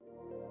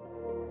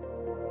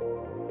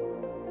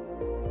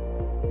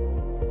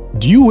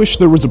Do you wish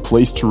there was a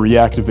place to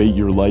reactivate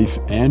your life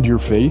and your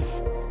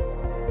faith?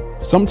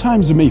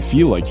 Sometimes it may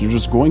feel like you're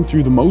just going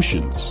through the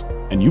motions,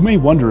 and you may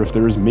wonder if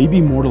there is maybe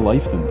more to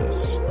life than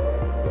this.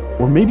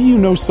 Or maybe you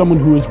know someone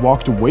who has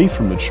walked away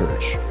from the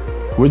church,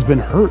 who has been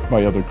hurt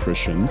by other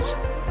Christians,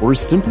 or is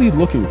simply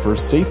looking for a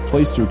safe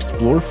place to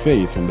explore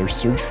faith in their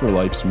search for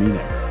life's meaning.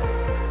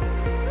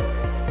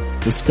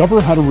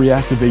 Discover how to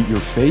reactivate your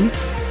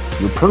faith,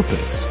 your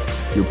purpose,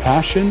 your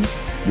passion,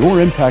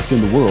 your impact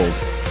in the world,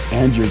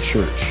 and your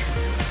church.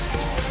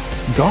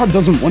 God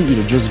doesn't want you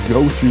to just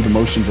go through the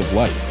motions of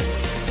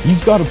life. He's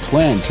got a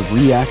plan to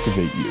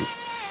reactivate you.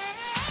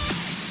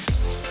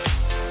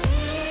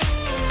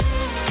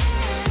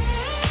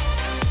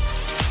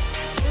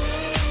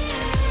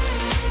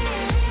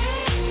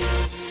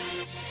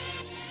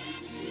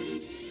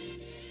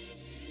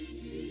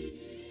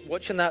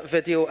 Watching that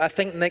video, I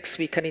think next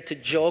week I need to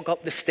jog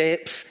up the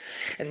steps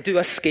and do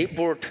a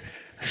skateboard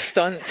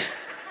stunt.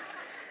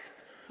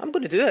 I'm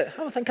going to do it.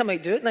 I think I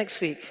might do it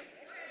next week.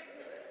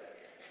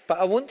 But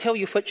I won't tell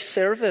you which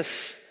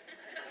service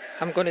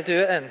I'm going to do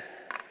it in.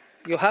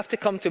 You'll have to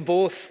come to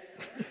both.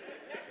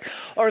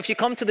 Or if you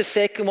come to the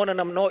second one and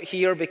I'm not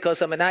here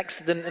because I'm in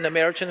accident and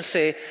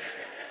emergency.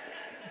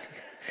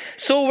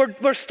 So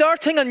we're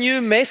starting a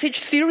new message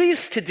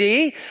series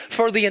today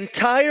for the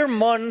entire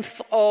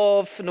month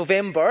of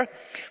November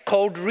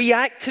called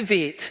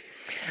Reactivate.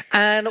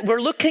 And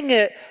we're looking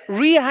at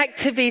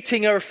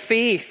reactivating our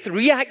faith,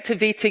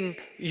 reactivating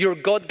your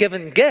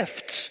God-given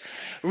gifts,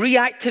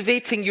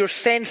 reactivating your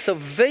sense of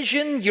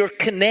vision, your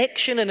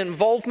connection and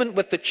involvement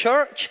with the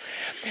church.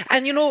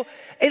 And you know,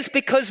 it's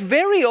because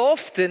very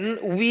often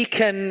we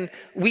can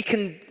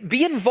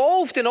be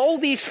involved in all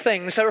these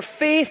things. Our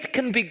faith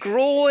can be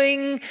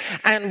growing,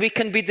 and we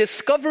can be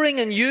discovering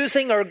and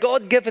using our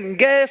God-given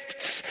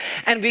gifts,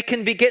 and we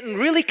can be getting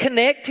really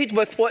connected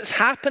with what's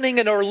happening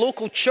in our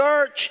local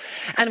church,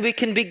 and we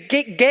can be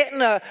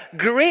getting a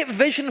great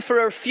vision for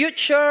our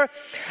future.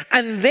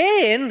 And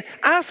then,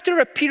 after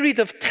a period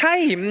of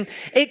time,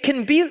 we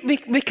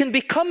can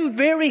become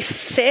very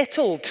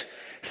settled.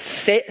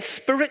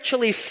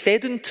 Spiritually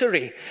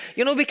sedentary.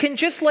 You know, we can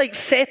just like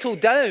settle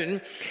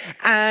down,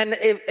 and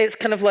it's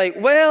kind of like,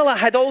 well, I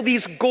had all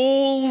these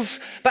goals,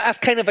 but I've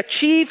kind of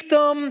achieved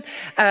them.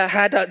 I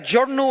had a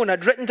journal and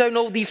I'd written down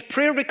all these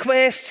prayer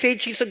requests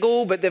ages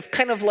ago, but they've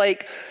kind of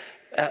like,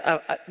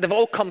 they've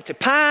all come to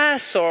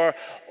pass, or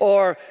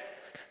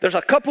there's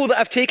a couple that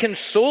have taken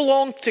so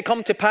long to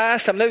come to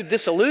pass, I'm now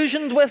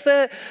disillusioned with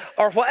it,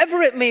 or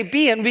whatever it may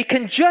be, and we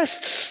can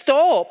just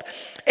stop.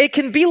 It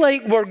can be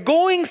like we're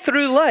going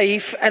through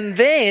life and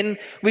then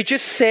we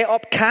just set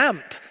up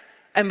camp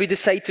and we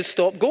decide to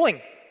stop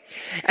going.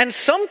 And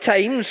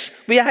sometimes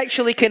we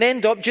actually can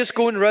end up just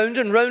going round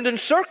and round in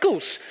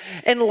circles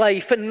in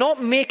life and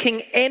not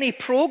making any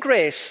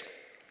progress.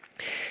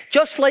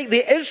 Just like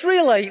the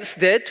Israelites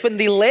did when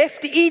they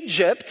left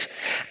Egypt,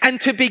 and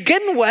to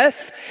begin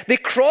with, they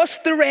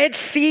crossed the Red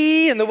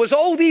Sea, and there was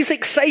all these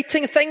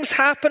exciting things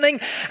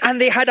happening, and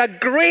they had a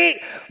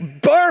great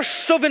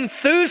burst of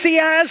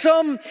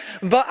enthusiasm.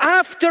 But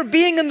after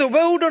being in the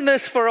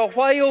wilderness for a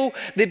while,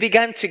 they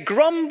began to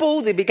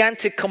grumble, they began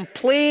to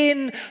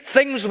complain,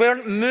 things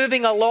weren't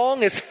moving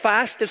along as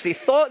fast as they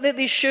thought that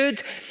they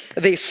should.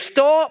 They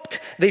stopped,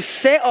 they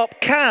set up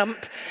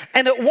camp,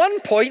 and at one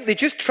point they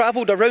just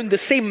traveled around the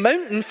same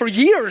mountain for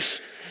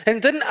years and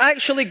didn't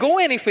actually go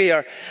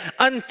anywhere,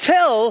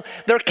 until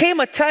there came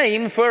a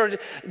time where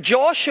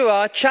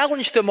Joshua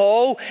challenged them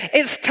all.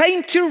 It's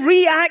time to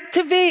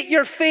reactivate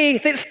your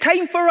faith. It's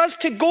time for us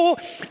to go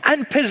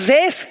and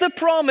possess the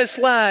promised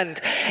land.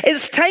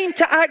 It's time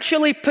to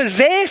actually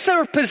possess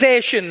our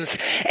possessions,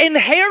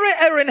 inherit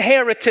our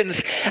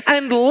inheritance,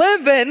 and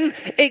live in,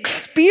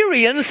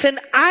 experience, and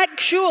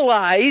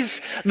actualize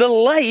the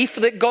life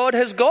that God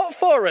has got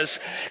for us.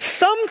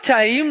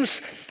 Sometimes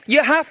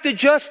you have to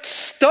just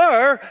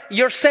stir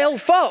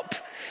yourself up.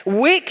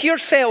 Wake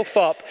yourself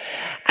up.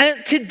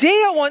 And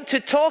today I want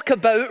to talk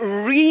about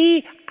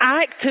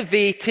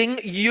reactivating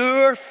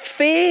your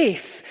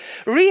faith.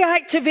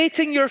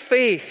 Reactivating your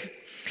faith.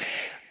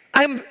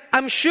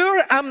 I'm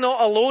sure I'm not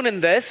alone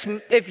in this.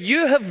 If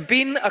you have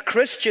been a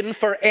Christian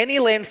for any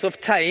length of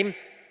time,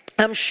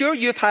 I'm sure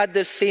you've had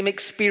this same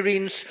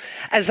experience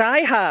as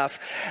I have.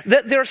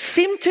 That there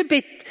seem to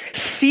be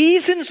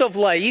seasons of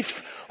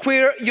life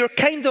where you're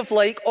kind of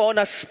like on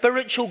a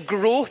spiritual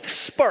growth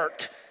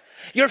spurt.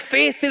 Your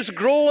faith is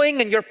growing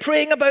and you're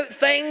praying about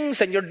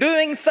things and you're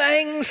doing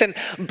things and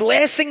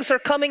blessings are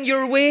coming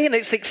your way and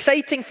it's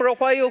exciting for a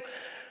while.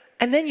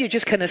 And then you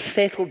just kind of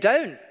settle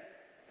down.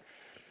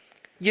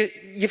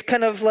 You've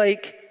kind of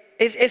like,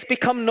 it's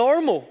become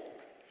normal.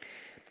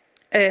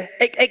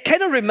 It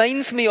kind of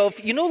reminds me of,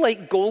 you know,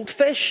 like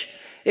goldfish.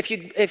 If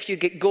you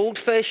get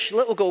goldfish,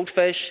 little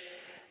goldfish,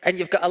 and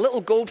you've got a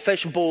little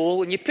goldfish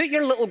bowl, and you put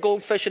your little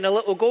goldfish in a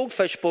little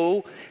goldfish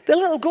bowl, the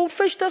little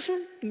goldfish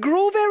doesn't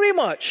grow very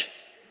much.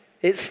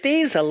 It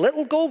stays a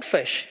little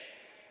goldfish.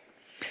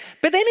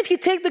 But then if you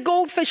take the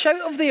goldfish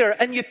out of there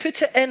and you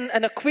put it in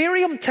an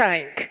aquarium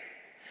tank,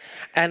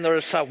 and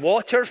there's a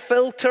water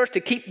filter to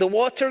keep the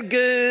water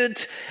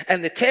good,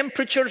 and the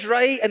temperature's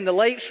right, and the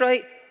light's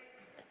right,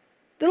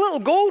 the little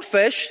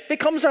goldfish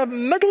becomes a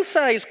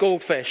middle-sized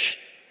goldfish.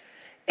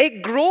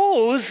 It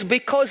grows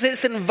because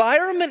its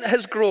environment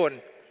has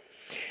grown.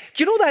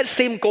 Do you know that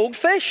same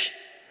goldfish?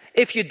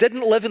 If you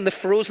didn't live in the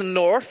frozen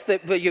north,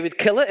 you would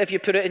kill it if you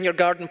put it in your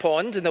garden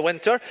pond in the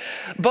winter.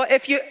 But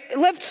if you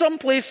lived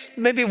someplace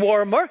maybe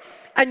warmer,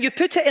 and you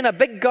put it in a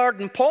big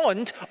garden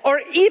pond,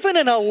 or even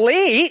in a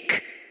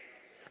lake,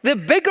 the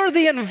bigger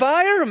the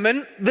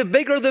environment, the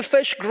bigger the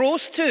fish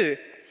grows to.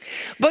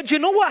 But do you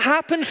know what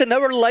happens in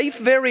our life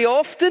very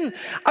often?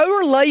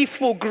 Our life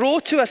will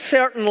grow to a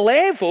certain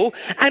level,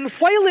 and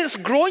while it's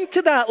growing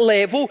to that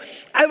level,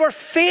 our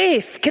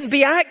faith can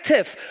be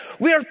active.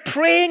 We're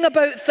praying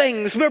about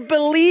things. We're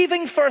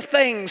believing for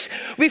things.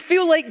 We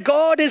feel like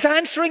God is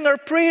answering our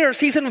prayers.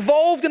 He's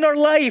involved in our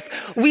life.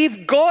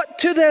 We've got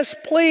to this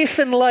place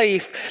in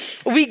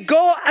life. We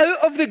got out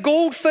of the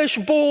goldfish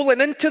bowl and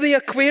into the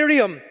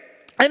aquarium,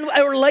 and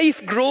our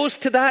life grows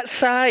to that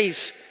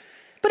size.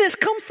 But it's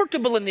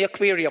comfortable in the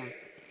aquarium.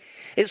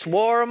 It's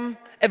warm,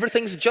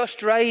 everything's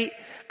just right,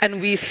 and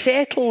we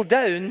settle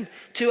down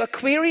to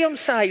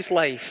aquarium-sized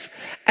life.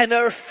 And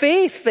our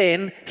faith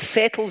then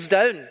settles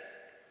down.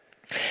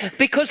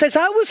 Because as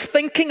I was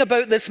thinking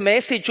about this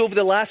message over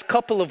the last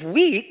couple of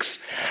weeks,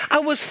 I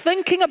was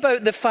thinking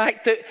about the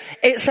fact that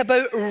it's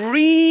about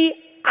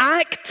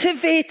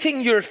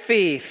reactivating your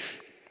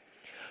faith.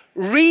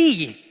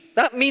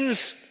 That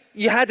means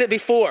you had it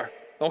before.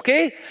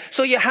 Okay?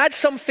 So you had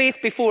some faith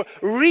before.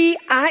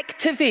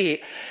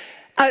 Reactivate.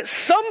 At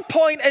some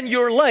point in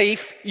your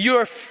life,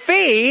 your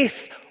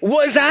faith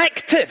was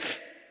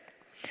active.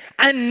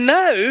 And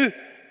now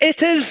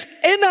it is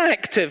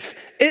inactive.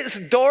 It's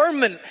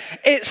dormant.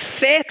 It's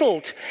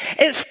settled.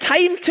 It's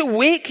time to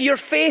wake your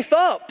faith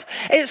up.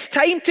 It's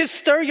time to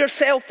stir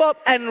yourself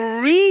up and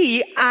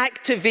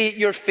reactivate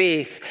your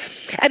faith.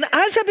 And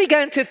as I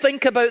began to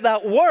think about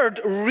that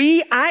word,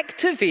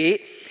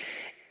 reactivate,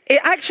 it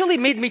actually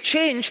made me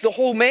change the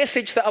whole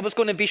message that I was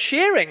going to be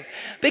sharing.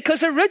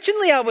 Because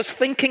originally I was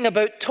thinking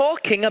about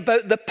talking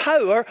about the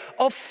power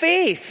of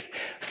faith.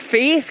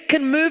 Faith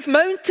can move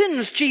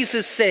mountains,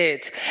 Jesus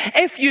said.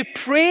 If you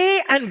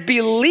pray and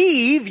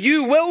believe,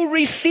 you will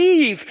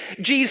receive,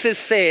 Jesus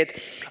said.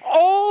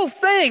 All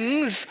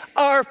things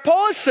are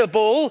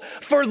possible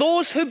for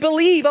those who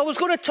believe. I was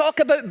going to talk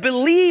about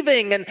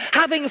believing and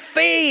having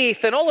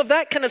faith and all of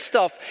that kind of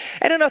stuff.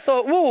 And then I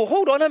thought, whoa,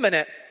 hold on a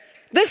minute.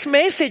 This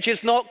message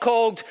is not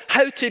called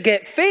How to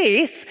Get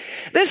Faith.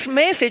 This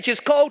message is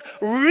called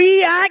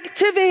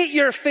Reactivate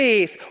Your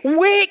Faith.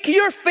 Wake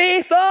your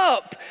faith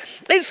up.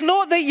 It's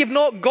not that you've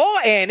not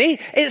got any,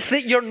 it's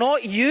that you're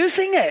not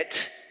using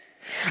it.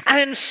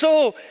 And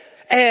so,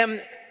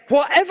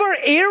 whatever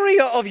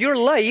area of your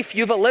life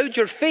you've allowed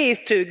your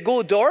faith to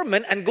go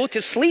dormant and go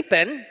to sleep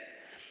in,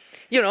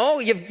 you know,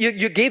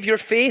 you gave your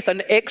faith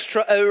an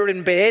extra hour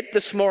in bed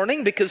this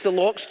morning because the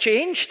lock's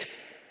changed.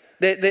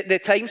 The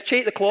times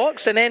change, the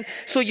clocks, and then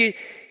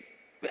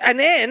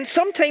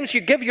sometimes you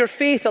give your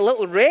faith a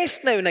little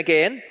rest now and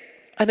again,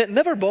 and it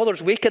never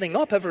bothers waking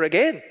up ever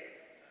again.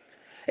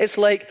 It's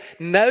like,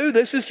 now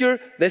this is your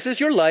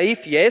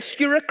life. Yes,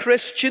 you're a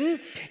Christian.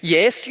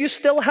 Yes, you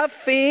still have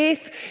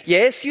faith.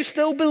 Yes, you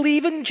still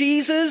believe in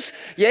Jesus.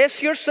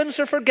 Yes, your sins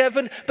are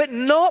forgiven, but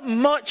not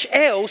much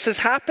else is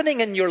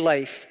happening in your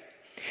life.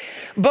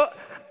 But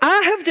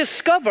I have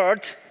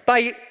discovered,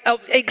 by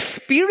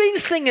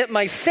experiencing it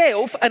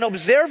myself and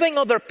observing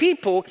other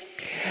people,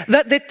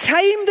 that the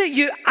time that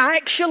you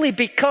actually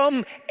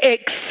become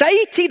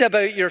excited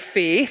about your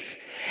faith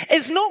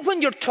is not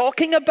when you're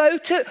talking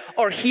about it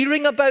or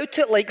hearing about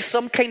it like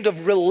some kind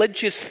of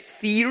religious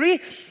theory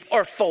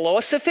or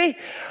philosophy,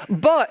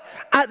 but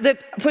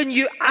when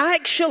you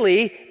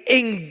actually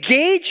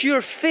engage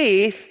your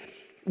faith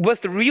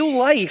with real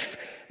life.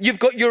 You've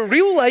got your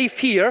real life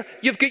here,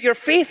 you've got your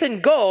faith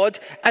in God,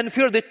 and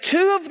where the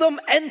two of them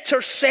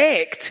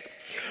intersect,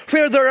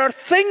 where there are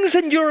things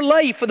in your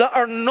life that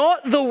are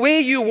not the way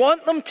you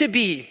want them to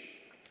be,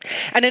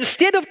 and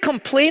instead of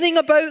complaining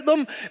about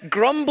them,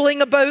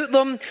 grumbling about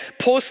them,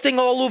 posting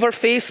all over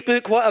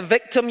Facebook what a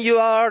victim you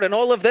are and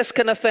all of this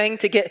kind of thing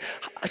to get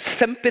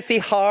sympathy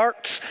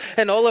hearts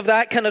and all of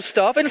that kind of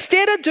stuff,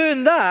 instead of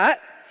doing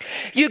that,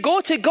 you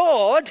go to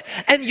God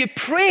and you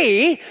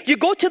pray, you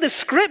go to the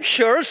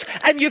scriptures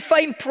and you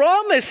find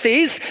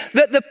promises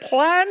that the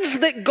plans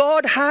that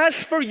God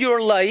has for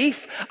your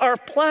life are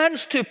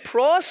plans to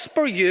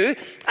prosper you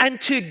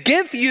and to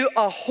give you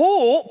a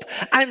hope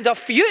and a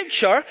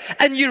future.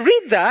 And you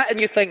read that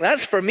and you think,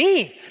 that's for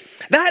me.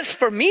 That's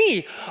for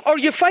me. Or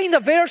you find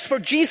a verse where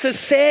Jesus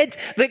said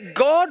that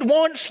God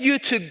wants you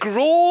to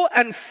grow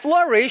and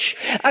flourish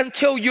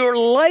until your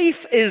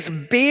life is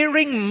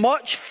bearing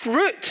much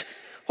fruit.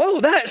 Oh,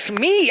 that's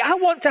me. I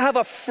want to have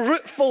a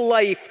fruitful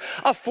life,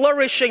 a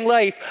flourishing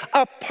life,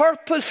 a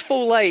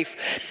purposeful life.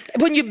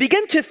 When you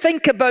begin to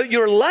think about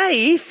your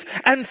life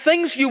and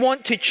things you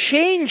want to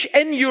change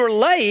in your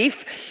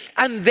life,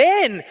 And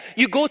then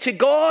you go to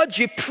God,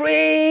 you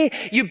pray,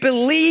 you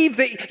believe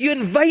that you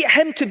invite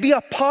him to be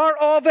a part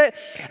of it.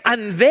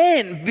 And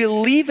then,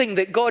 believing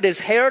that God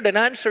has heard and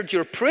answered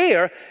your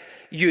prayer,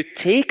 you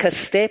take a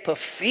step of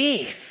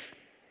faith.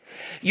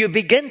 You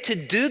begin to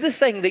do the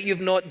thing that you've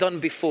not done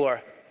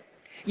before.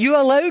 You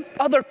allow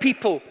other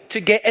people to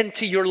get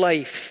into your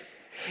life.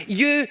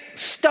 You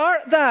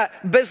start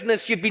that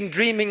business you've been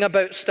dreaming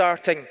about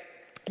starting.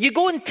 You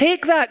go and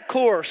take that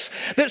course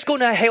that's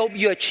going to help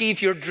you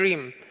achieve your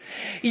dream.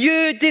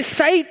 You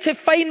decide to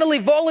finally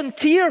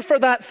volunteer for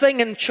that thing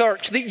in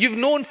church that you've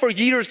known for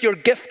years you're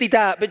gifted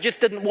at, but just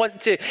didn't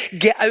want to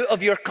get out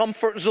of your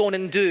comfort zone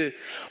and do.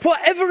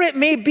 Whatever it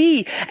may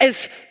be,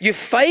 is you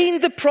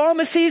find the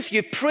promises,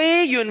 you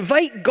pray, you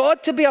invite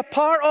God to be a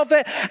part of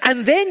it,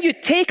 and then you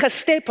take a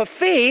step of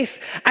faith,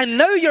 and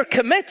now you're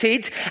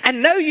committed,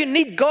 and now you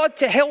need God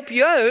to help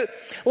you out.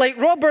 Like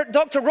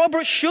Dr.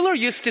 Robert Schuller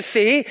used to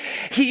say,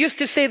 he used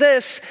to say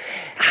this: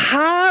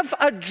 have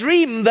a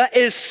dream that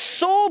is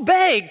so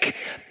big,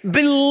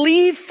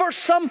 believe for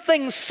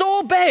something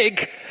so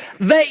big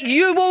that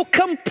you will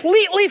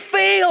completely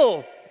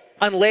fail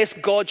unless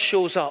God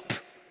shows up.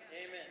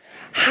 Amen.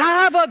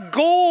 Have a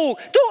goal.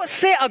 Don't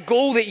set a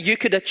goal that you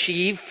could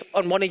achieve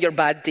on one of your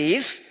bad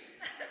days.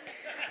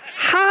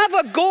 Have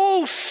a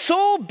goal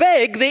so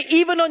big that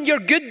even on your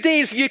good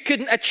days you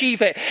couldn't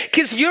achieve it,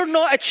 because you're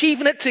not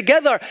achieving it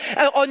together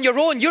on your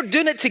own. You're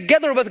doing it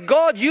together with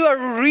God. You are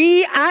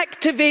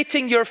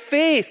reactivating your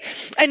faith.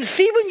 And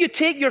see, when you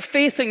take your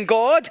faith in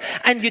God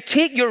and you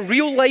take your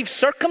real life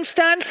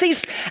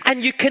circumstances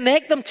and you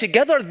connect them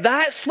together,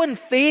 that's when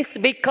faith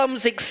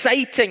becomes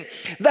exciting.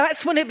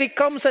 That's when it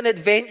becomes an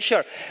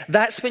adventure.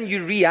 That's when you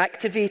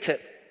reactivate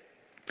it.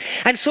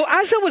 And so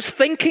as I was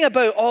thinking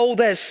about all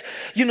this,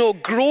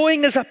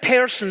 growing as a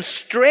person,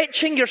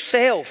 stretching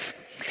yourself,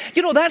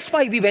 that's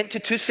why we went to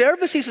 2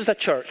 services as a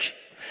church.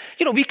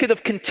 We could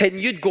have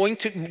continued going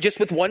to just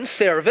with 1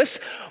 service.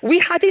 We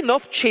had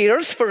enough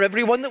chairs for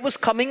everyone that was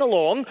coming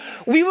along.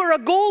 We were a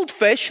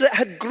goldfish that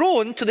had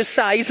grown to the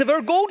size of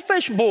our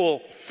goldfish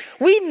bowl.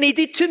 We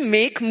needed to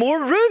make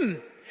more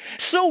room.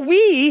 So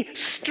we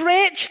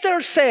stretched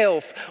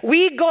ourselves.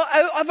 We got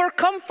out of our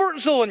comfort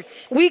zone.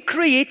 We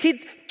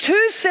created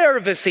 2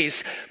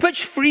 services,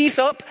 which frees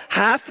up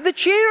half the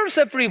chairs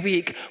every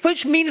week,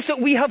 which means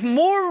that we have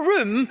more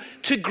room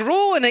to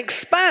grow and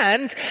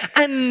expand.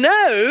 And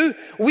now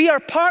we are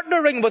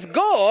partnering with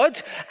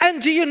God. And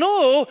do you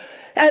know,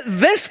 at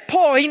this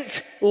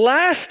point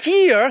last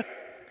year,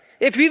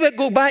 if we would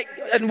go back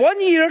in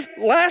 1 year,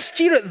 last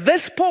year at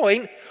this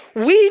point,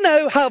 we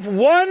now have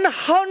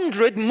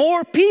 100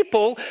 more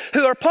people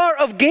who are part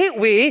of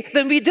Gateway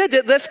than we did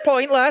at this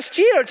point last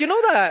year. Do you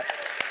know that?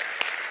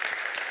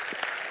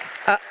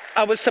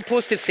 I was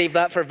supposed to save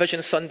that for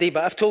Vision Sunday,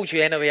 but I've told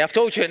you anyway. I've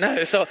told you it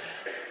now. So,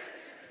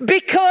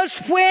 because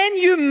when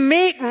you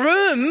make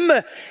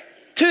room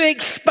to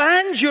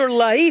expand your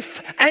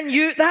life, and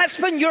that's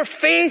when your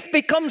faith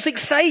becomes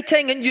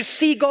exciting and you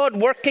see God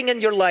working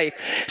in your life.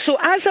 So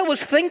as I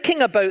was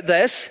thinking about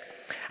this,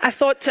 I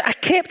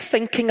kept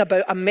thinking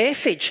about a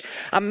message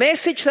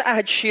that I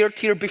had shared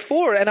here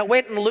before, and I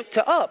went and looked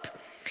it up.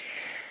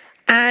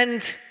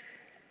 And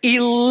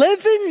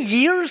 11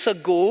 years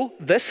ago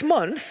this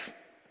month,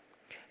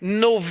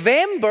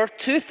 November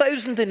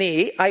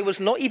 2008, I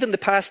was not even the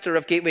pastor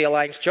of Gateway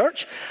Alliance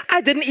Church.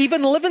 I didn't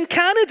even live in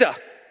Canada.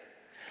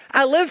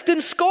 I lived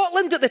in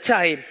Scotland at the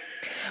time.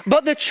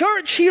 But the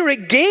church here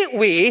at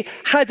Gateway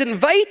had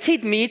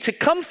invited me to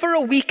come for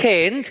a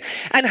weekend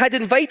and had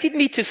invited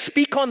me to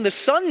speak on the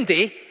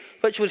Sunday,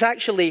 which was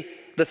actually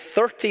the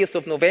 30th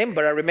of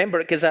November. I remember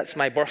it because that's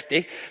my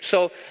birthday.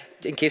 So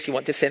in case you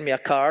want to send me a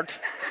card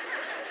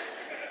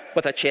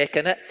with a check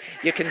in it,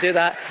 you can do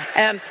that.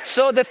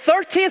 So the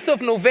 30th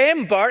of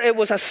November, it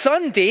was a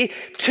Sunday,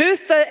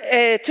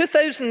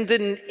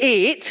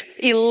 2008,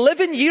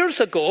 11 years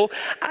ago.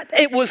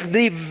 It was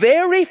the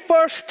very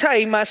first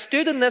time I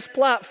stood in this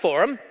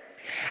platform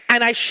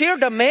and I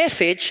shared a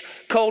message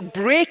called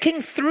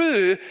Breaking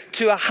Through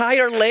to a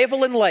Higher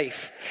Level in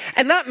Life.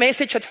 And that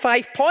message had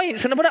 5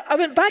 points. And I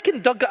went back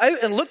and dug it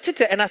out and looked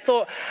at it, and I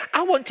thought,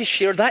 I want to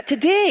share that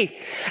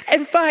today.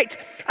 In fact,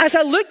 as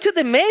I looked at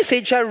the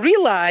message, I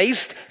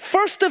realized,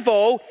 first of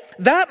all,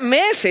 that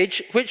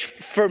message, which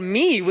for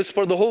me was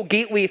where the whole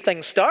Gateway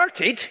thing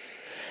started,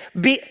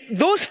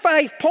 those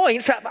 5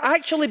 points have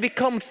actually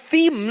become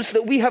themes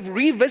that we have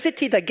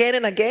revisited again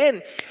and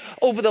again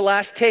over the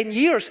last 10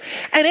 years.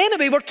 And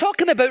anyway, we're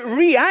talking about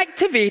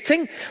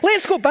reactivating.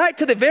 Let's go back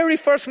to the very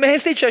first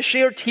message I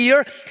shared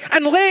here,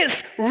 and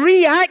let's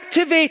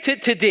reactivate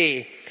it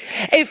today.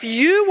 If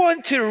you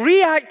want to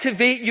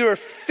reactivate your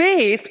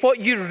faith, what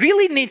you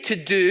really need to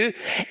do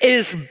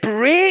is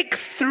break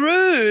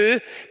through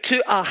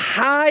to a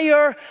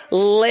higher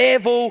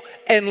level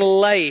in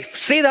life.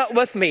 Say that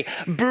with me.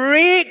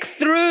 Break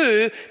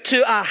through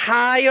to a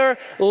higher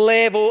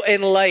level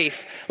in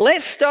life.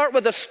 Let's start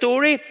with a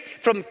story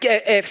from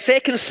 2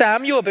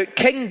 Samuel about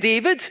King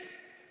David.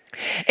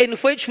 in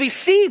which we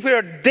see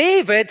where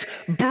David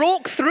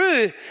broke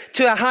through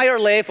to a higher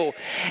level.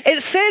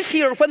 It says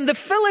here, when the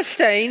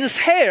Philistines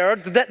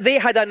heard that they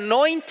had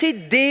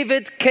anointed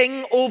David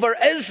king over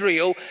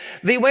Israel,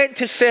 they went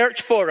to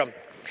search for him.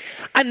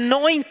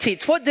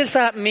 Anointed, what does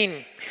that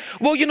mean?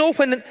 Well, you know,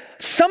 when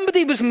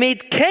somebody was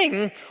made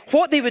king,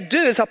 what they would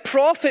do is a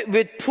prophet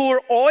would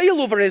pour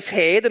oil over his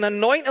head and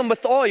anoint him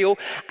with oil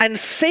and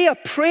say a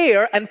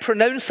prayer and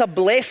pronounce a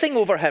blessing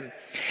over him.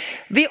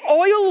 The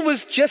oil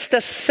was just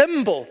a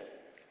symbol.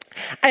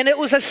 And it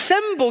was a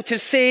symbol to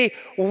say,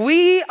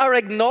 we are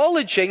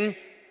acknowledging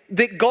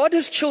that God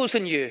has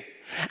chosen you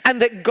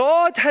and that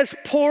God has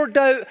poured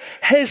out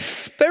His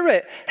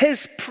Spirit,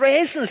 His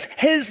presence,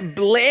 His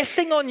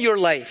blessing on your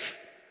life.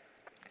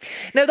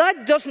 Now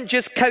that doesn't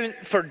just count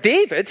for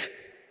David,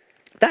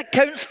 that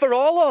counts for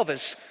all of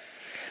us.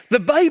 The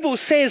Bible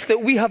says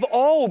that we have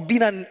all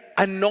been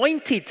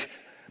anointed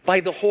by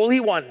the Holy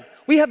One.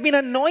 We have been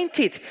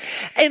anointed.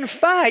 In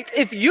fact,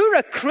 if you're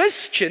a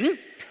Christian,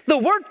 the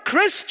word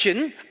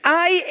Christian,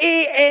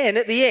 I-A-N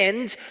at the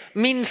end,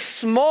 means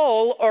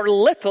small or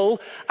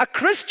little. A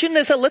Christian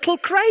is a little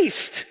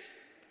Christ.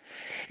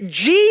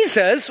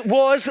 Jesus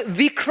was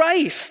the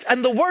Christ,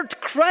 and the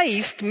word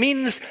Christ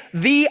means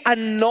the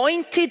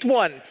anointed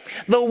one,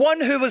 the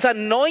one who was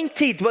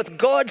anointed with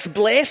God's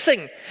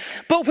blessing.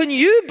 But when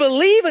you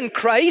believe in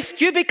Christ,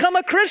 you become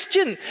a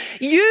Christian.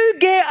 You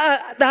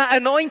get that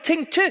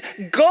anointing too.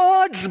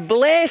 God's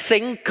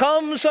blessing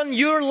comes on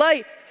your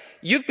life.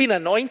 You've been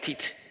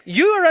anointed.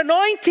 You are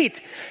anointed.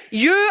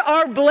 You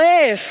are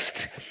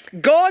blessed.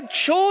 God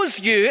chose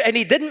you, and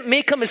He didn't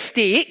make a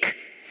mistake.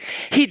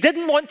 He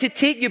didn't want to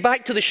take you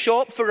back to the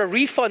shop for a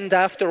refund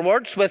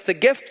afterwards with the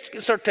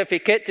gift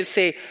certificate to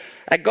say,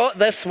 I got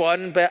this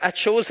one, but I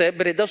chose it,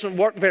 but it doesn't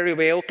work very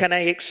well. Can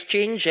I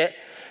exchange it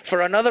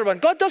for another one?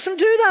 God doesn't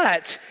do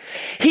that.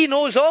 He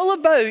knows all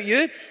about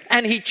you,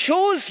 and He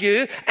chose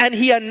you, and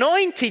He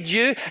anointed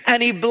you,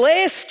 and He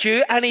blessed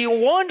you, and He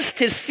wants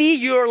to see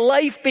your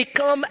life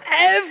become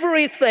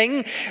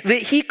everything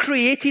that He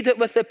created it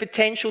with the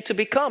potential to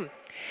become.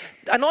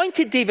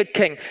 Anointed David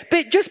king.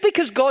 But just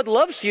because God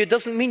loves you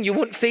doesn't mean you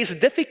won't face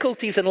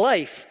difficulties in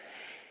life.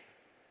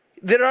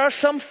 There are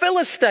some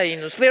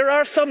Philistines, there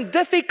are some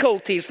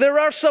difficulties, there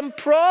are some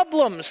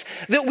problems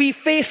that we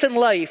face in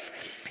life.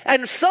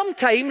 And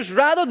sometimes,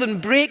 rather than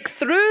break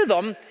through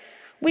them,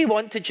 we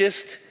want to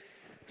just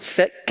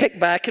sit, kick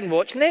back and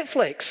watch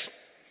Netflix.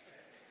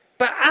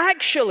 But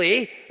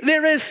actually,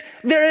 there is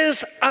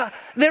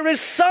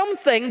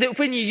something that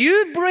when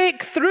you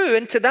break through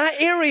into that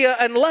area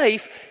in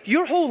life,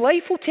 your whole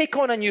life will take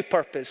on a new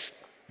purpose.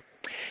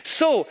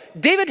 So,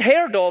 David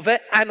heard of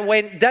it and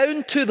went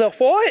down to the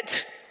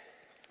what?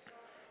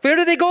 Where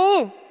did he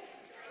go?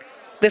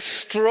 The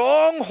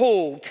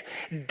stronghold.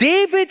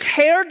 David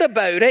heard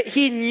about it.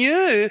 He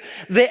knew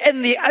that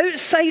in the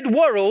outside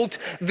world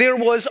there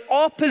was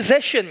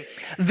opposition,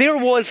 there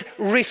was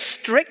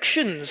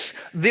restrictions,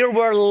 there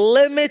were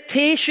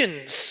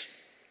limitations.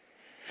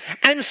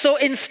 And so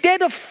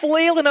instead of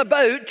flailing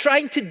about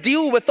trying to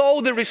deal with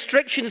all the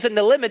restrictions and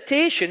the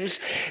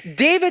limitations,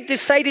 David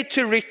decided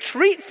to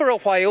retreat for a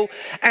while,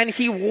 and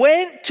he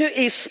went to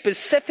a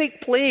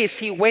specific place.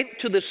 He went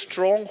to the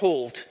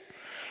stronghold,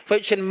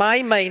 which in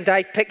my mind,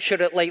 I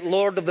picture it like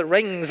Lord of the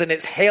Rings, and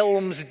it's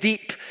Helm's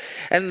Deep,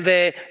 and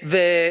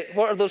the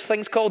what are those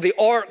things called? The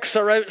orcs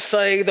are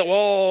outside the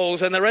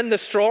walls, and they're in the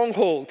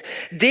stronghold.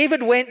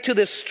 David went to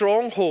the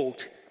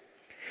stronghold.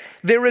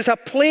 There is a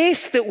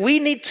place that we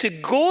need to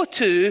go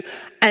to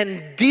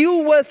and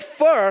deal with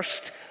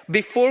first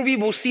before we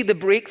will see the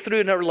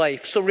breakthrough in our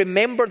life. So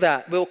remember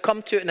that. We'll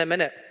come to it in a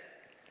minute.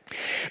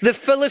 The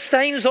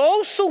Philistines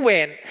also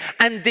went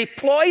and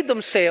deployed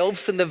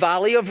themselves in the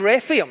valley of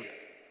Rephaim.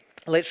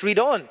 Let's read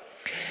on.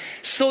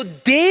 So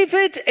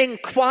David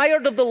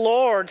inquired of the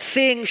Lord,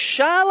 saying,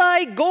 shall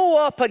I go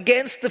up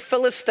against the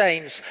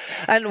Philistines?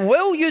 And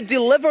will you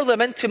deliver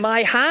them into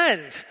my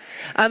hand?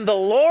 And the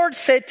Lord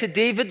said to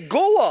David,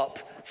 go up,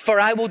 for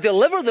I will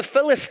deliver the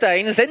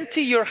Philistines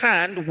into your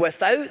hand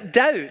without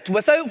doubt.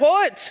 Without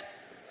what?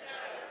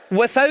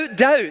 Without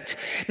doubt.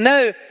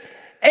 Now,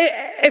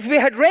 if we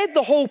had read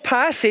the whole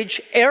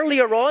passage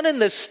earlier on in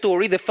this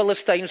story, the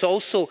Philistines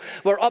also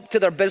were up to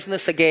their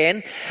business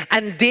again.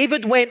 And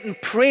David went and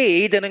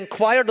prayed and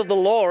inquired of the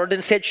Lord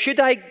and said, should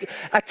I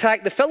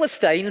attack the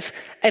Philistines?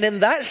 And in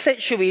that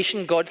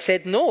situation, God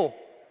said no.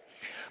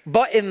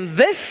 But in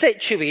this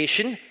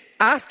situation,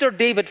 after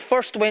David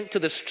first went to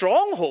the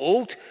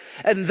stronghold,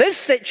 in this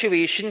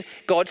situation,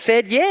 God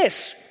said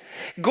yes.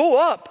 Go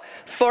up,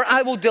 for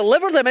I will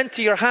deliver them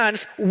into your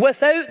hands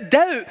without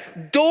doubt.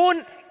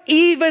 Don't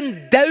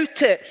even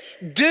doubt it.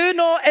 Do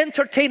not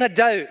entertain a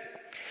doubt.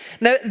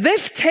 Now,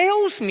 this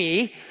tells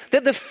me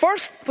that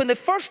when the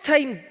first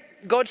time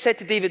God said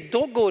to David,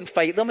 don't go and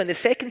fight them, and the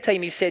second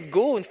time He said,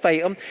 go and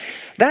fight them,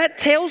 that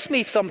tells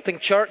me something,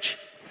 church.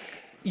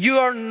 You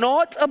are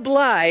not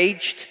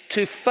obliged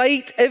to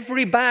fight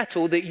every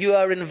battle that you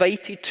are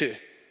invited to,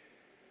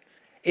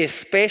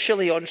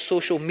 especially on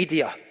social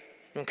media.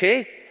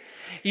 Okay?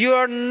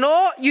 You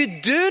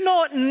do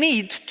not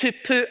need to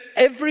put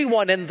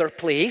everyone in their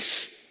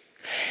place.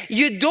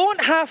 You don't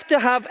have to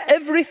have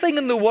everything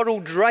in the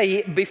world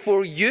right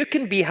before you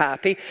can be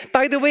happy.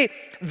 By the way,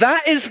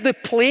 that is the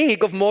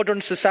plague of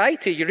modern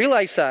society. You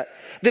realize that?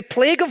 The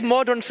plague of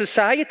modern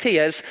society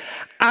is,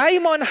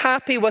 I'm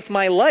unhappy with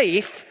my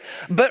life,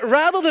 but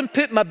rather than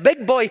put my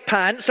big boy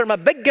pants or my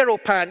big girl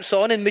pants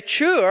on and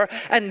mature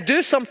and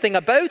do something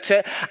about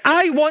it,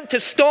 I want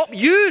to stop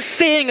you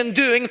saying and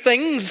doing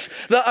things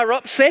that are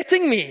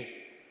upsetting me.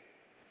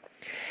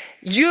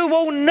 You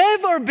will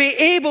never be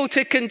able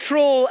to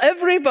control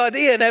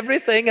everybody and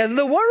everything in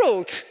the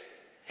world.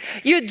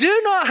 You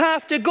do not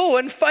have to go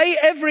and fight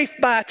every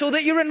battle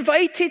that you're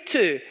invited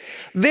to.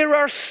 There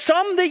are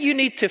some that you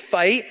need to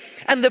fight,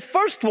 and the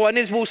first one,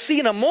 as we'll see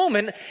in a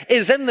moment,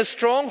 is in the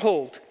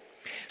stronghold.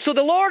 So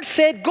the Lord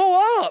said,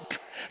 go up,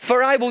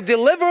 for I will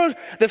deliver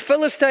the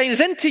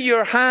Philistines into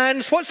your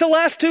hands. What's the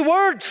last two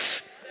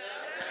words?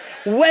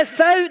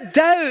 Without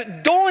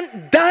doubt.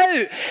 Don't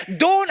doubt.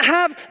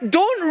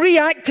 Don't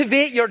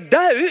reactivate your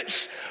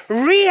doubts.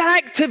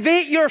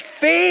 Reactivate your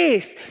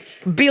faith.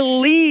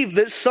 Believe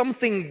that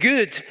something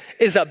good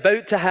is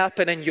about to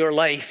happen in your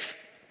life.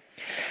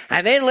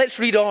 And then let's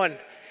read on.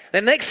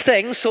 The next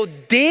thing, so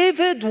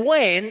David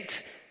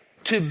went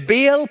to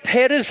Baal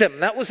Perazim.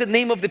 That was the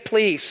name of the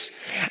place.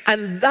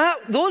 And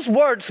those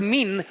words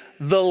mean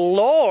the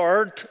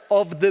Lord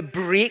of the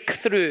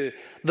breakthrough.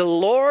 The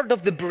Lord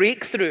of the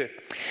breakthrough.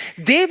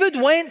 David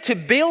went to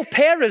Baal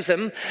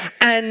Perazim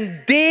and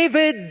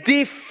David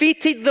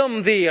defeated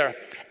them there.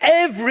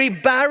 Every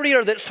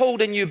barrier that's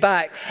holding you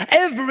back,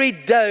 every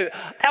doubt,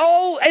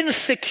 all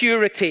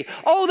insecurity,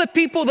 all the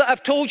people that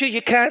have told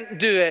you can't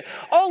do it,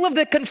 all of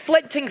the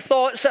conflicting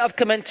thoughts that have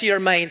come into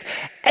your mind,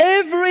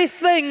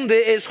 everything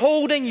that is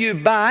holding you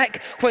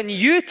back, when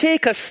you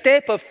take a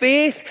step of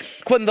faith,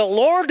 when the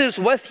Lord is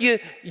with you,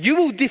 you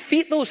will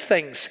defeat those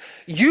things.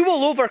 You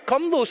will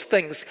overcome those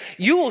things.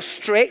 You will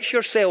stretch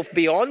yourself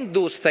beyond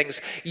those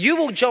things. You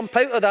will jump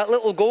out of that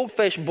little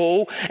goldfish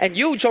bowl and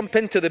you'll jump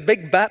into the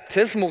big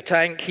baptismal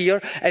tank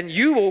here and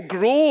you will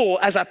grow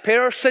as a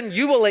person.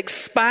 You will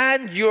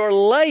expand. Your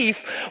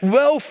life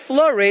will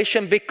flourish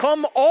and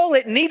become all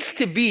it needs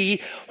to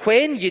be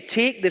when you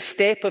take the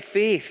step of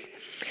faith.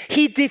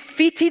 He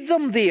defeated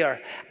them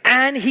there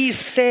and he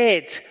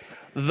said,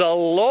 the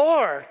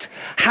Lord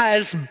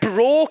has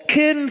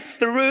broken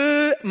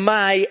through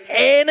my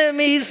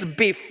enemies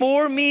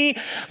before me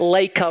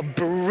like a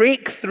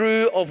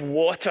breakthrough of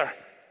water.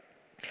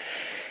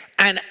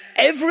 And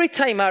every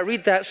time I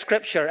read that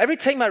scripture, every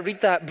time I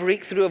read that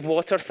breakthrough of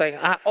water thing,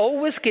 I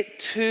always get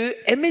two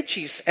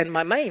images in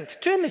my mind.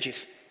 Two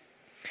images.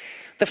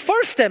 The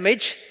first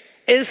image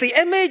is the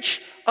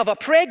image of a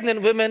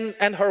pregnant woman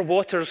and her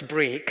waters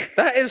break.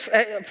 That is,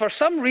 for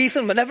some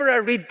reason, whenever I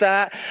read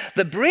that,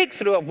 the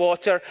breakthrough of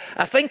water,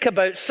 I think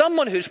about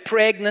someone who's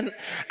pregnant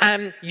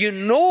and you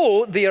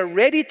know they are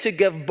ready to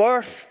give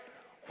birth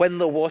when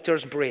the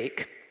waters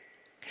break.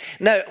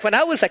 Now, when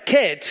I was a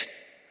kid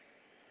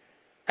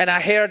and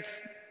I heard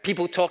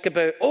people talk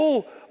about,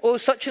 oh,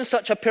 such and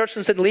such a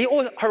person's in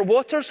labor, her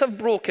waters have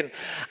broken.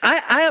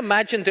 I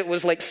imagined it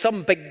was like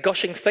some big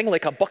gushing thing,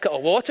 like a bucket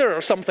of water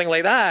or something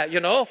like that, you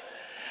know.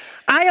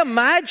 I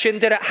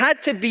imagined that it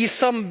had to be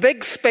some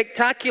big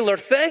spectacular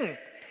thing.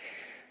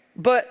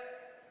 But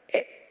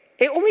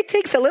it only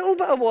takes a little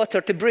bit of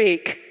water to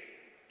break.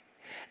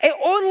 It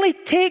only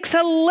takes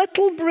a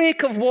little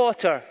break of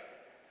water.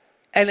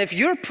 And if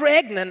you're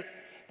pregnant,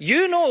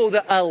 you know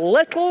that a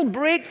little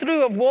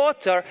breakthrough of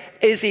water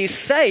is a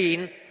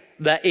sign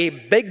that a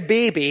big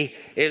baby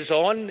is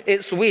on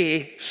its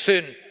way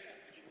soon.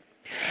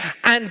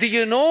 And do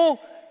you know,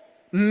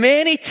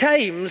 many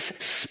times,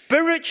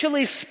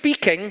 spiritually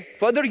speaking,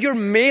 whether you're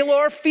male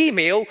or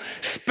female,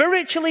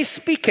 spiritually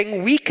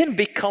speaking, we can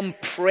become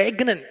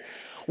pregnant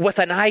with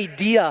an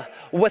idea,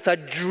 with a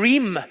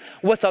dream,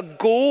 with a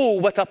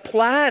goal, with a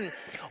plan,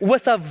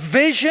 with a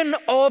vision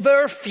of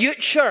our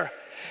future.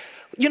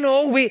 You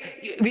know,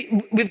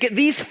 we've got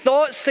these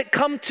thoughts that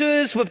come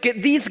to us. We've got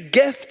these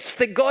gifts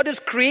that God has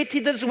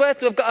created us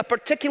with. We've got a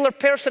particular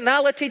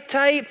personality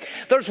type.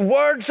 There's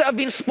words that have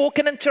been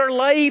spoken into our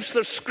lives.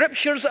 There's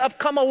scriptures that have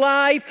come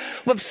alive.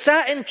 We've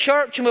sat in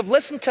church and we've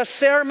listened to a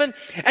sermon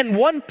and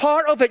one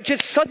part of it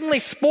just suddenly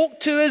spoke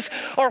to us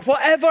or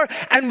whatever.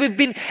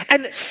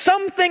 And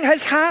something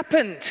has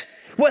happened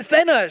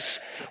within us.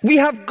 We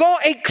have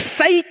got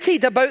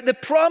excited about the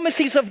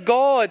promises of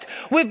God.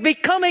 We've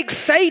become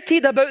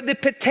excited about the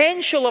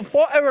potential of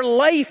what our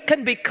life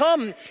can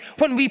become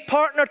when we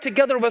partner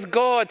together with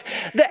God.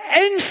 The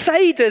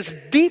inside is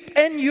deep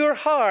in your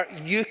heart.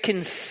 You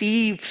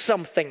conceive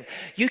something.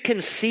 You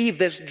conceive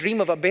this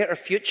dream of a better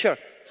future.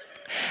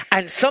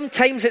 And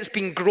sometimes it's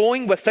been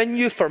growing within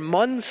you for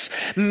months,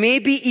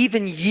 maybe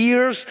even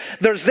years.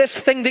 There's this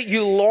thing that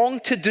you long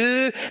to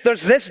do.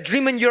 There's this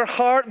dream in your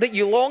heart that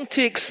you long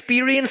to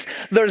experience.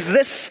 There's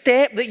this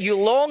step that you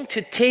long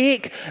to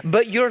take,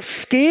 but you're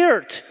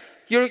scared.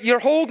 You're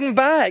holding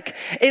back.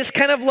 It's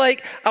kind of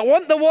like, I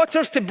want the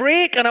waters to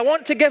break and I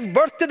want to give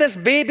birth to this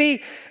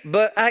baby,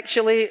 but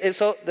actually it's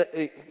all,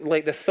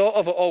 like the thought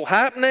of it all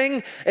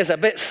happening is a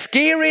bit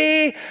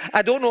scary.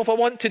 I don't know if I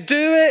want to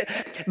do it.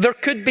 There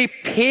could be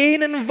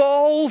pain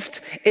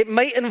involved. It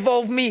might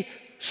involve me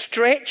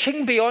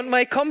stretching beyond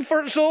my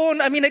comfort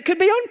zone. I mean, it could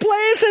be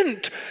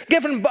unpleasant.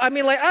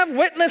 I've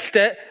witnessed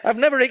it. I've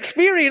never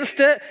experienced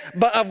it,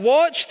 but I've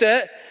watched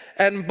it.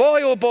 And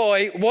boy, oh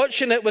boy,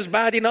 watching it was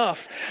bad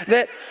enough.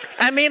 To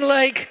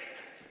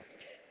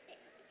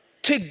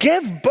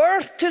give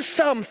birth to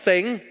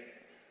something,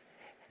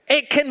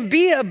 it can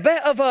be a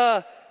bit of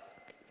a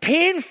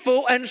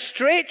painful and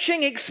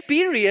stretching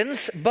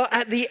experience, but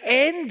at the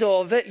end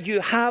of it,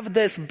 you have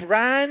this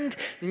brand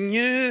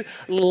new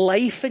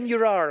life in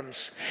your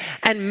arms.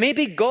 And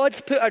maybe God's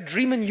put a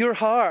dream in your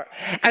heart.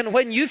 And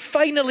when you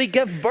finally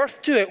give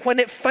birth to it, when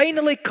it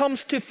finally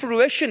comes to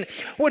fruition,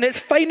 when it's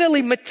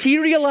finally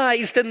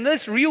materialized in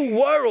this real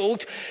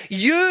world,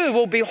 you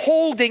will be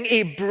holding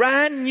a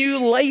brand new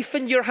life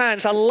in your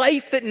hands, a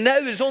life that now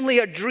is only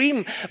a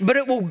dream, but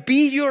it will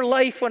be your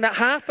life when it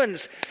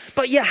happens.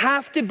 But you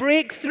have to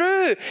break through.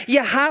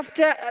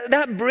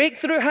 That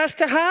breakthrough has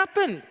to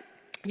happen.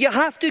 You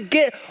have to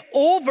get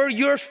over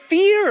your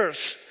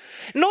fears.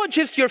 Not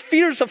just your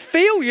fears of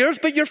failures,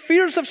 but your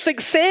fears of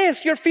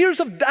success, your fears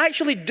of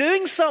actually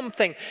doing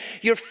something,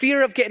 your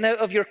fear of getting out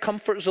of your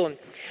comfort zone.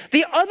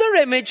 The other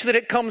image that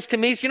it comes to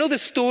me is, the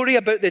story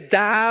about the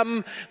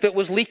dam that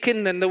was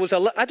leaking, and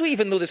I don't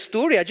even know the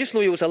story, I just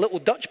know he was a little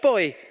Dutch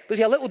boy. Was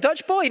he a little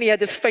Dutch boy? And he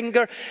had his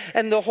finger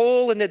in the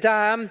hole in the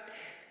dam.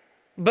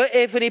 But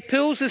when he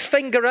pulls his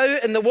finger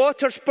out and the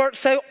water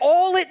spurts out,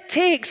 all it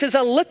takes is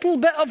a little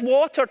bit of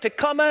water to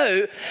come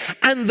out,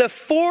 and the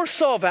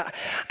force of it.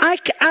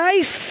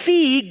 I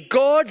see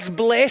God's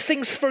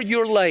blessings for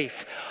your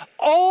life.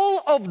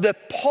 All of the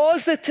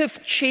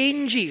positive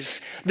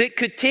changes that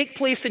could take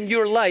place in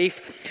your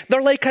life,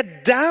 they're like a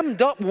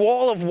dammed up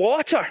wall of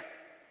water.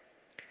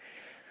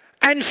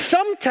 And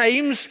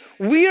sometimes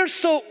we are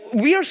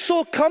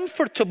so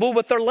comfortable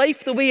with our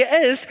life the way it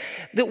is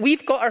that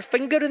we've got our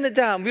finger in the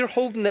dam. We're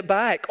holding it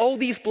back. All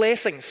these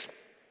blessings.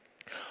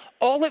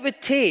 All it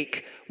would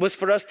take was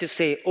for us to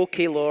say,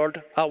 okay,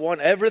 Lord, I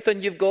want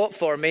everything you've got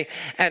for me,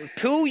 and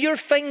pull your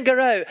finger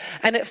out.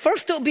 And at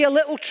first it'll be a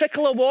little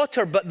trickle of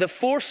water, but the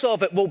force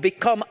of it will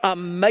become a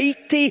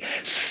mighty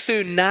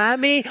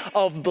tsunami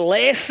of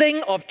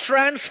blessing, of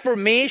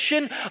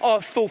transformation,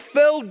 of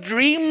fulfilled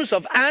dreams,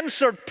 of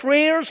answered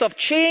prayers, of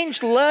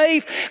changed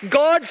life.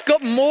 God's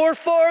got more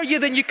for you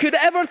than you could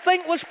ever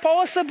think was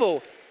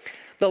possible.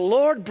 The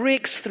Lord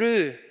breaks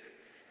through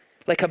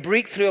like a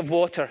breakthrough of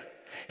water.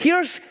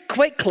 Here's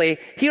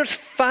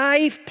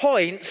 5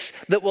 points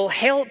that will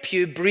help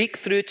you break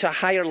through to a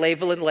higher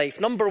level in life.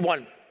 Number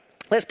 1,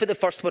 let's put the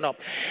first one up.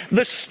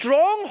 The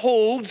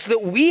strongholds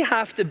that we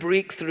have to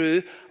break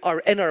through are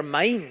in our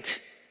mind.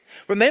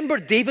 Remember,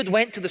 David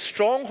went to the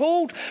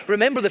stronghold.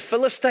 Remember, the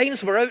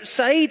Philistines were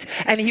outside,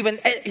 and he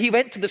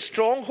went to the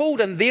stronghold,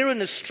 and there in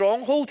the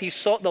stronghold, he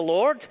sought the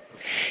Lord.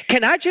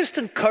 Can I just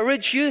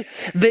encourage you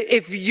that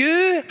if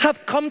you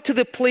have come to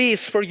the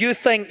place where you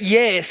think,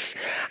 yes,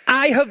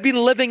 I have been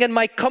living in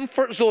my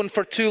comfort zone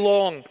for too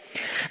long.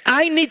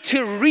 I need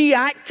to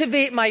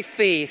reactivate my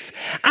faith.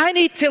 I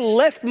need to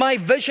lift my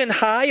vision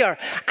higher.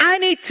 I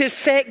need to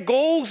set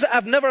goals that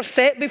I've never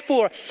set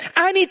before.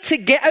 I need to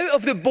get out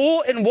of the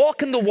boat and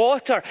walk in the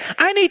water.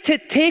 I need to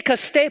take a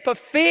step of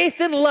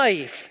faith in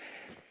life.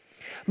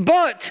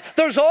 But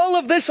there's all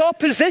of this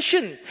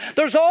opposition.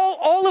 There's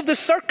all of the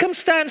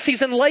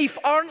circumstances in life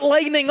aren't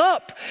lining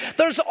up.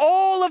 There's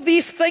all of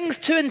these things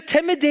to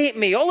intimidate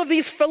me. All of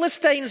these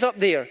Philistines out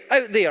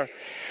there.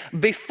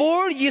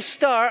 Before you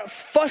start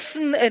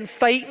fussing and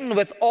fighting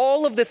with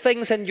all of the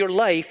things in your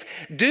life,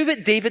 do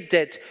what David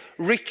did.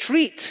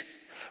 Retreat.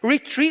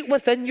 Retreat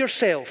within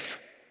yourself.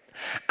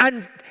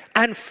 And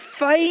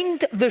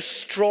find the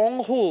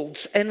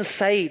strongholds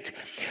inside.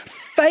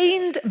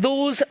 Find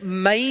those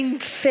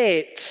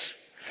mindsets,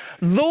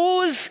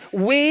 those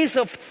ways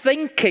of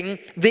thinking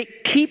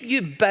that keep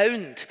you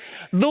bound,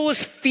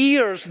 those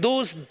fears,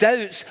 those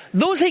doubts,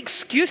 those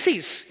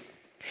excuses.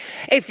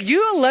 If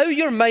you allow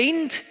your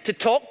mind to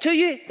talk to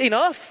you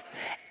enough,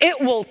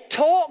 it will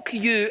talk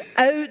you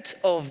out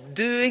of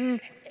doing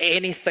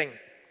anything.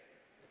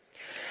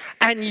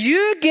 And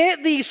you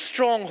get these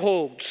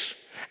strongholds.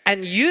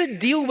 And you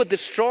deal with the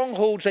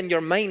strongholds in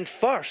your mind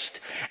first.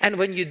 And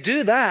when you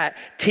do that,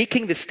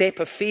 taking the step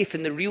of faith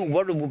in the real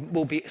world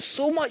will be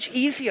so much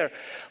easier.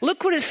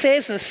 Look what it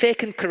says in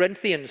 2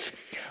 Corinthians.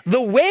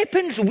 The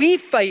weapons we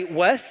fight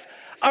with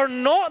are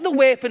not the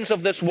weapons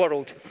of this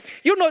world.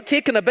 You're not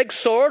taking a big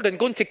sword and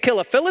going to kill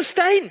a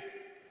Philistine.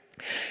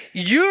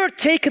 You're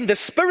taking the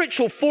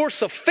spiritual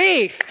force of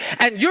faith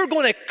and you're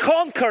going to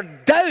conquer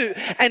doubt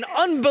and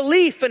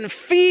unbelief and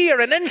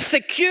fear and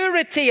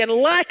insecurity and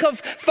lack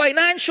of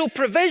financial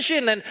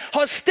provision and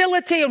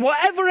hostility and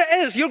whatever it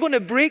is. You're going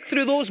to break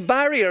through those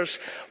barriers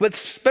with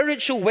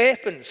spiritual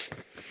weapons.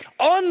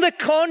 On the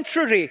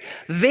contrary,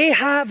 they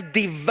have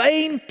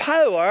divine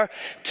power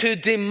to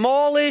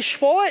demolish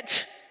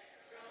what?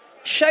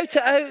 Shout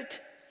it out.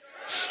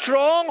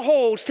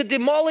 Strongholds, to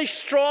demolish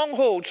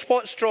strongholds.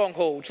 What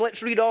strongholds?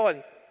 Let's read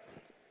on.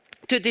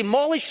 To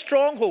demolish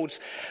strongholds.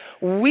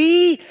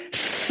 We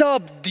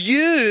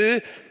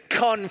subdue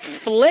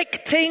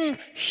conflicting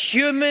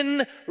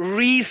human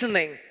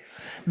reasoning.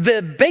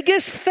 The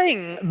biggest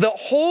thing that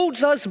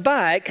holds us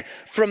back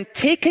from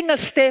taking a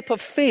step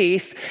of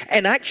faith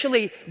and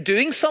actually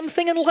doing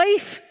something in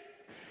life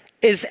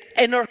is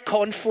inner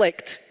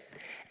conflict.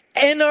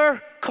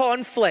 Inner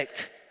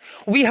conflict.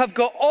 We have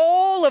got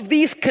all of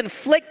these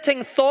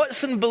conflicting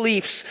thoughts and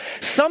beliefs.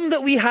 Some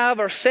that we have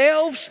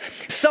ourselves,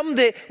 some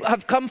that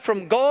have come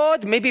from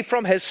God, maybe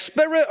from His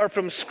Spirit or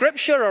from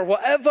Scripture or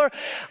whatever.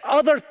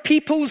 Other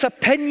people's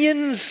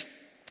opinions,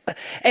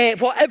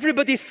 what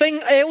everybody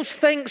else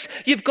thinks.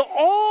 You've got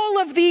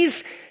all of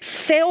this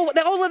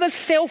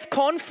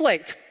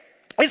self-conflict.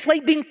 It's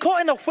like being caught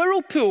in a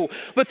whirlpool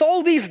with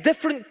all these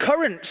different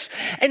currents.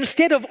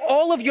 Instead of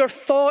all of your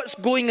thoughts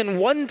going in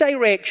one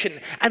direction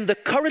and the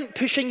current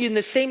pushing you in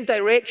the same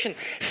direction,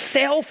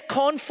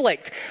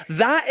 self-conflict,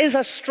 that is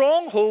a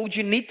stronghold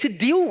you need to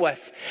deal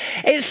with.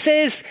 It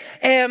says,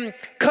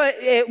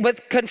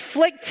 with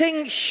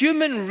conflicting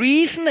human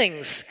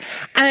reasonings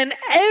and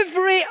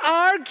every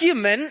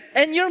argument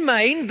in your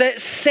mind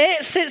that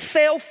sets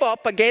itself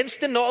up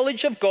against the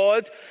knowledge of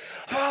God.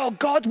 Oh,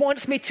 God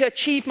wants me to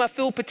achieve my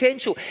full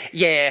potential.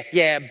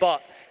 Yeah,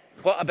 but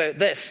what about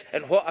this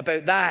and what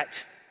about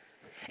that?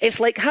 It's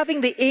like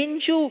having the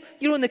angel,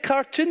 in the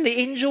cartoon,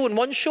 the angel on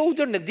one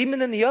shoulder and the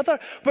demon in the other.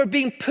 We're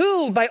being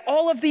pulled by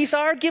all of these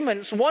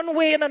arguments one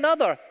way and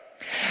another.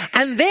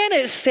 And then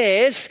it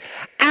says,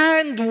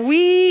 and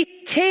we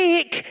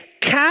take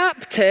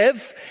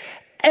captive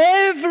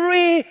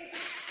every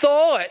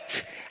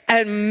thought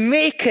and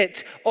make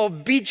it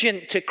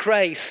obedient to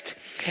Christ.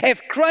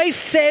 If Christ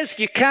says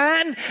you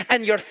can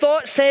and your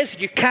thought says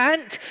you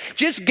can't,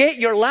 just get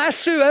your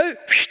lasso out,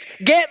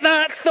 get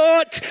that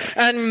thought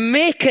and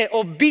make it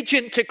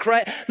obedient to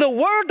Christ. The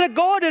Word of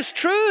God is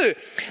true.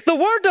 The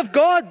Word of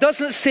God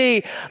doesn't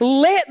say,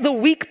 let the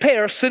weak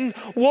person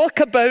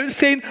walk about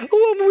saying,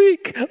 oh, I'm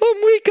weak,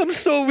 I'm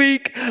so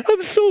weak.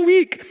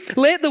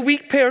 Let the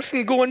weak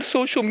person go on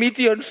social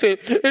media and say,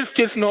 it's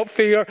just not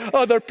fair.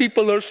 Other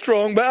people are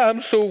strong, but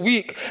I'm so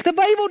weak. The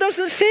Bible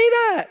doesn't say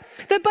that.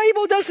 The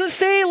Bible doesn't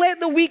say, let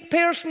the weak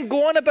person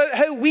go on about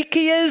how weak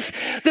he is.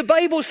 The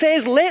Bible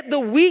says, let the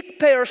weak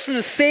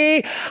person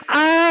say,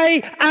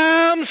 I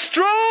am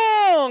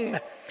strong.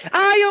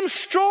 I am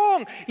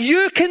strong.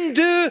 You can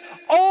do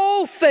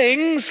all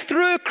things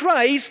through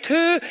Christ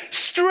who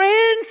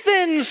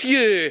strengthens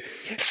you.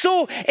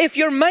 So if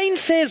your mind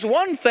says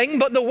one thing,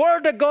 but the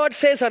Word of God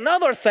says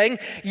another thing,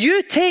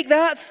 you take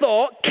that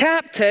thought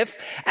captive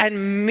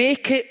and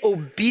make it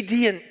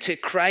obedient to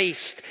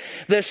Christ.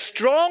 The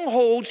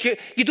strongholds, you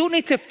don't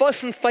need to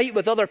fuss and fight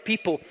with other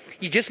people.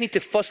 You just need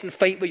to fuss and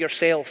fight with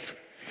yourself.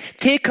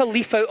 Take a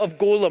leaf out of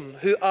Gollum,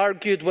 who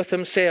argued with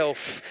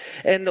himself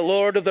in The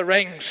Lord of the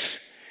Rings.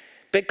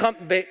 But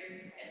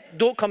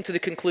don't come to the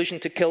conclusion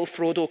to kill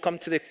Frodo. Come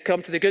to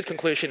the good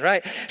conclusion,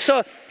 right?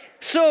 So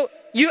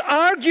you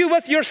argue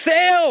with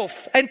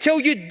yourself until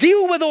you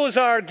deal with those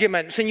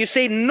arguments and you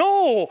say,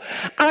 no,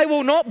 I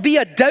will not be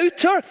a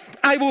doubter.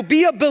 I will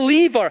be a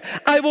believer.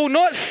 I will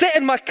not sit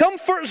in my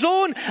comfort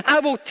zone. I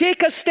will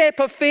take a step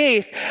of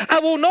faith.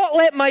 I will not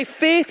let my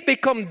faith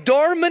become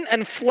dormant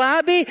and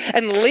flabby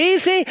and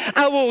lazy.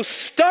 I will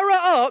stir it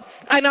up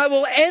and I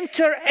will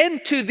enter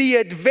into the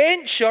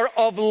adventure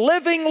of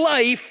living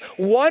life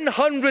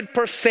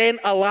 100%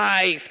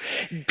 alive.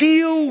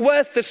 Deal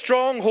with the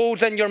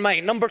strongholds in your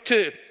mind. Number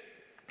 2.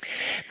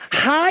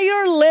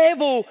 Higher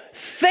level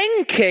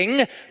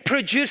thinking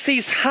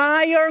produces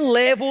higher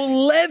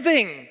level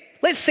living.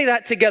 Let's say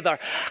that together.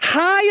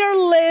 Higher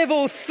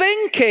level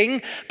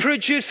thinking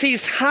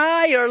produces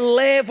higher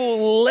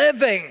level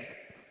living.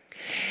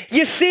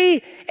 You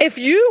see, if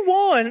you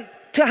want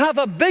to have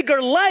a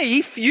bigger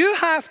life, you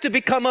have to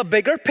become a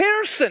bigger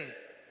person.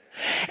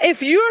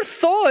 If your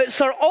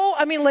thoughts are all,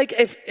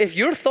 if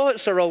your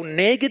thoughts are all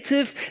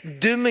negative,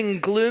 doom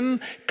and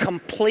gloom,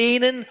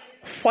 complaining,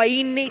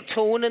 whiny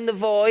tone in the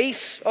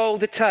voice all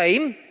the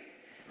time,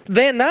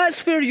 then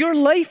that's where your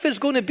life is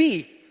going to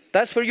be.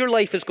 That's where your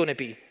life is going to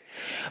be.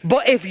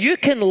 But if you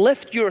can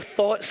lift your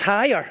thoughts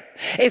higher,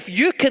 if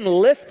you can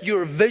lift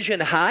your vision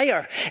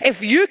higher,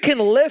 if you can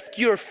lift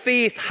your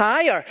faith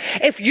higher,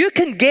 if you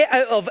can get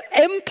out of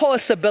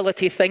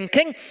impossibility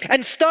thinking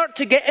and start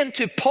to get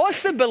into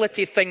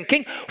possibility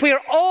thinking,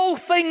 where all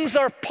things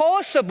are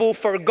possible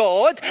for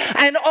God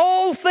and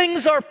all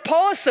things are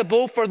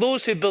possible for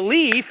those who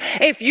believe,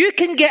 if you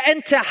can get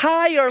into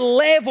higher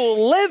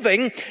level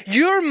living,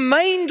 your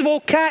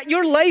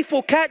life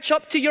will catch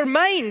up to your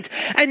mind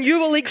and you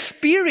will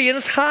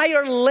experience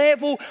higher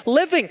level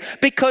living,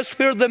 because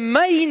where the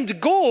mind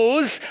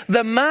goes,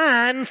 the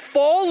man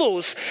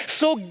follows.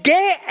 So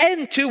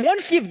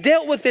once you've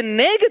dealt with the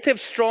negative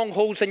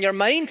strongholds in your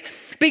mind,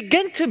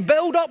 Begin to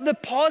build up the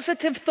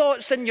positive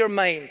thoughts in your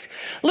mind.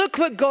 Look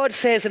what God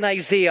says in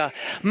Isaiah.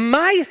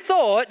 My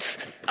thoughts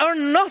are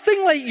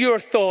nothing like your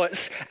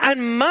thoughts,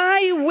 and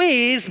my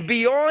ways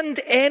beyond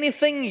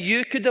anything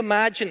you could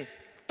imagine.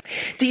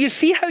 Do you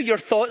see how your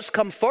thoughts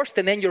come first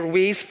and then your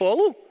ways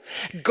follow?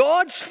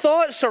 God's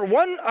thoughts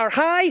are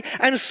high,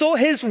 and so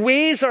his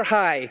ways are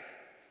high.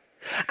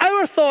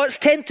 Our thoughts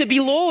tend to be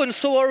low, and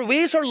so our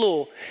ways are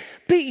low.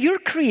 But you're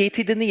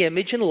created in the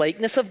image and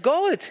likeness of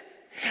God.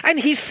 And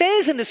he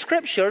says in the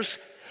scriptures,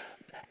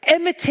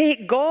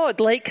 imitate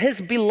God like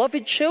his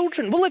beloved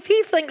children. Well, if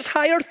he thinks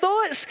higher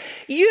thoughts,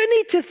 you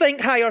need to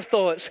think higher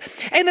thoughts.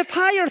 And if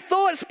higher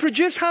thoughts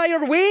produce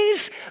higher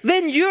ways,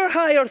 then your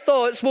higher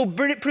thoughts will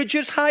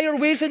produce higher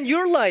ways in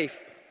your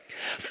life.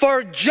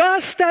 For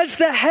just as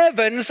the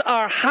heavens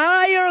are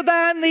higher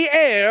than the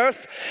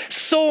earth,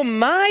 so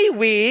my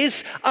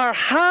ways are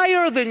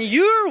higher than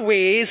your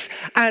ways,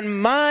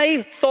 and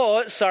my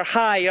thoughts are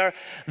higher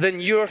than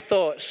your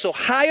thoughts. So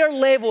higher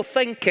level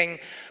thinking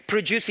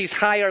produces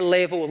higher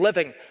level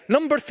living.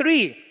 Number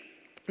three,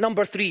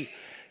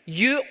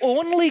 you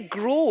only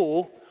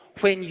grow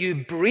when you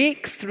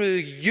break through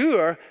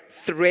your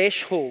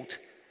threshold.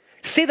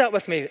 Say that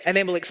with me, and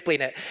then we'll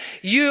explain it.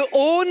 You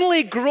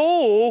only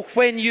grow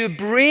when you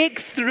break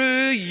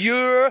through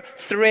your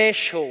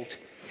threshold.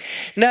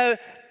 Now,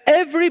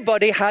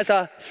 everybody has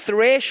a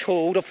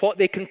threshold of what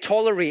they can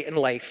tolerate in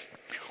life.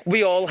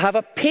 We all have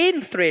a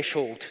pain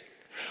threshold.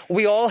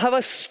 We all have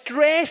a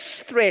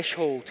stress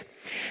threshold.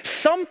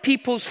 Some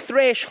people's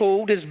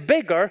threshold is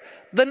bigger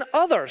than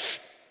others.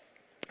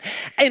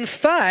 In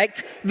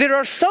fact, there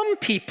are some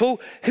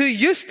people who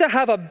used to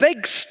have a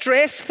big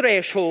stress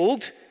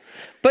threshold,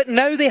 but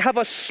now they have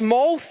a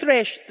small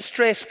stress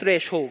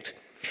threshold.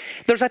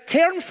 There's a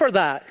term for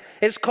that.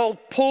 It's called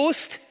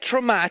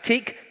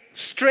post-traumatic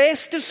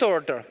stress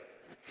disorder.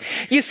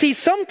 You see,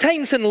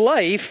 sometimes in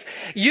life,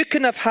 you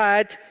can have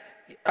had,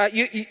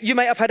 you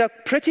might have had a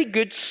pretty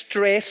good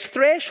stress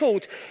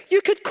threshold.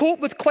 You could cope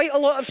with quite a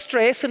lot of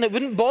stress and it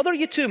wouldn't bother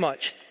you too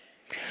much.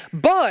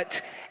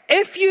 But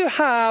if you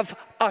have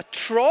a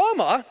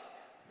trauma,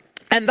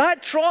 and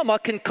that trauma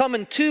can come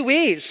in two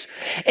ways.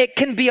 It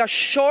can be a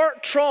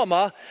short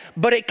trauma,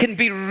 but it can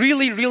be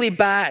really, really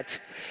bad.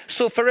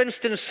 So, for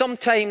instance,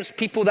 sometimes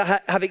people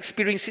that have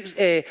experiences,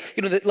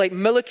 like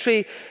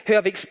military who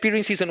have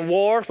experiences in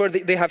war where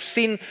they have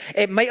seen,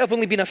 it might have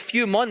only been a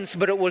few months,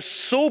 but it was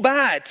so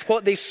bad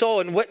what they saw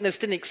and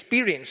witnessed and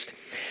experienced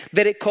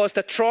that it caused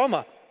a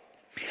trauma.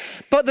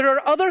 But there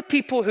are other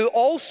people who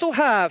also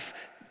have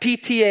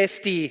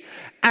PTSD,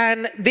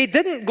 and they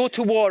didn't go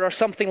to war or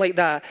something like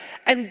that.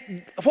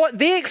 And what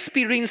they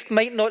experienced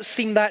might not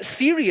seem that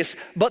serious,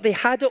 but they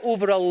had it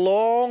over a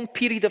long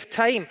period of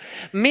time.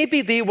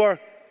 Maybe they were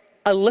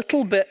a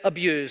little bit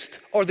abused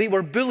or they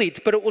were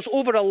bullied, but it was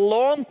over a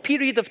long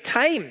period of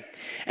time.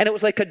 And it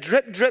was like a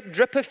drip, drip,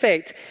 drip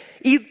effect.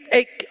 It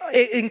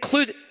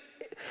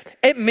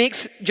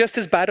makes just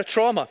as bad a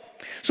trauma.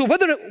 So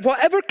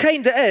whatever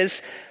kind it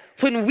is,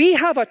 when we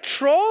have a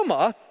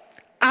trauma,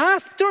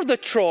 after the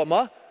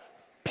trauma,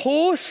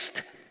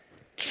 post-trauma,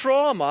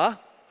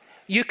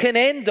 you can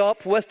end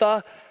up with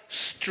a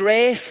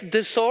stress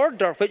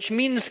disorder, which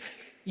means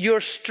your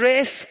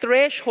stress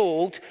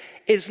threshold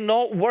is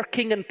not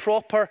working in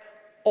proper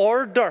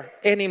order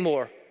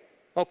anymore.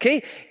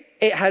 Okay?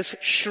 It has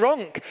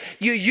shrunk.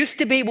 You used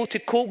to be able to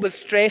cope with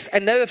stress,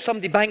 and now if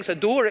somebody bangs a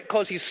door, it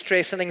causes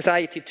stress and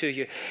anxiety to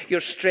you.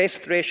 Your stress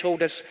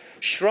threshold has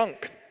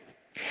shrunk.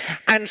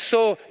 And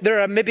so there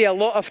are maybe a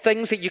lot of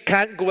things that you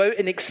can't go out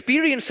and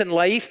experience in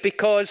life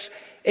because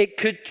it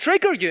could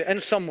trigger you in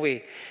some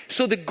way.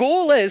 So the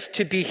goal is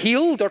to be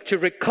healed or to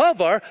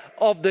recover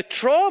of the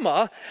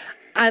trauma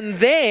and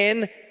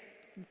then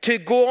to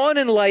go on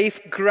in life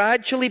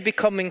gradually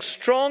becoming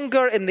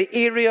stronger in the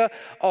area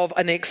of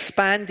an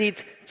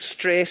expanded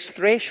stress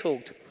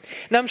threshold.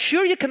 Now, I'm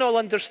sure you can all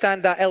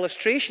understand that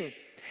illustration.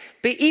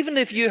 But even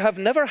if you have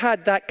never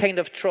had that kind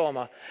of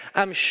trauma,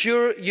 I'm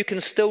sure you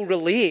can still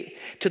relate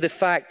to the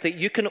fact that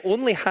you can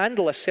only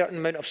handle a certain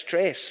amount of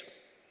stress.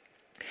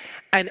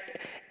 And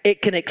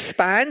it can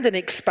expand and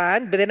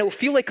expand, but then it will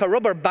feel like a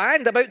rubber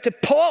band about to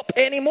pop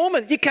any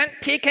moment. You can't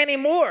take any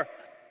more.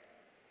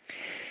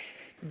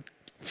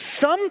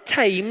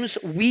 Sometimes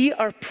we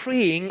are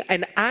praying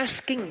and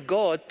asking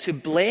God to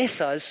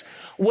bless us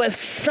with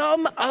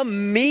some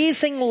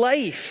amazing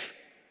life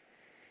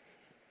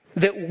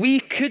that we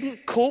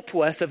couldn't cope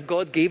with if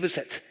God gave us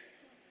it.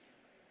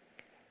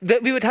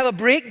 That we would have a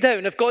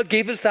breakdown if God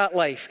gave us that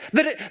life.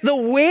 That the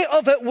weight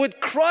of it would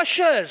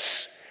crush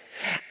us.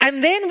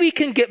 And then we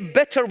can get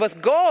bitter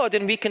with God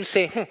and we can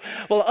say,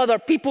 well, other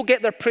people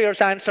get their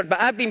prayers answered,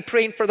 but I've been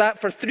praying for that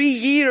for 3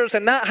 years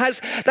and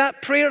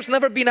that prayer's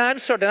never been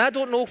answered, and I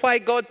don't know why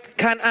God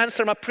can't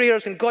answer my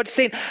prayers. And God's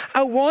saying,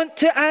 I want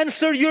to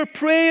answer your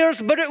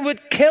prayers, but it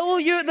would kill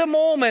you at the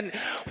moment.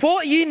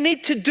 What you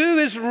need to do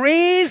is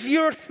raise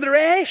your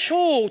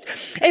threshold.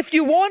 If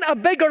you want a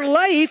bigger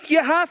life,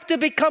 you have to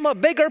become a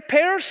bigger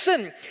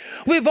person.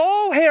 We've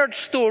all heard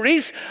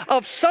stories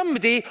of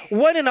somebody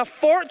winning a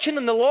fortune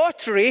in the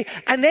lottery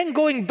and then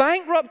going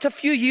bankrupt a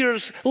few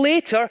years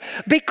later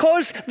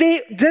because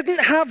they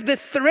didn't have the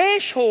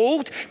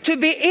threshold to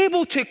be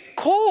able to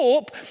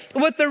cope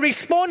with the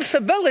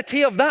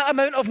responsibility of that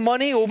amount of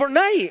money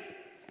overnight.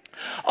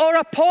 Or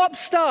a pop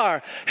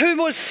star who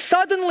was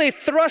suddenly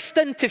thrust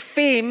into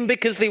fame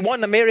because they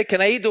won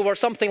American Idol or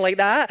something like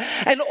that.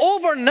 And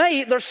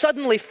overnight, they're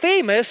suddenly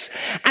famous.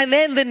 And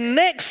then the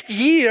next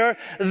year,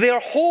 their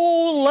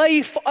whole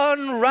life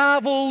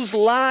unravels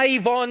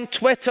live on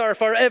Twitter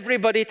for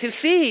everybody to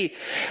see.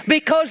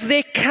 Because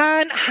they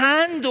can't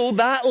handle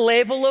that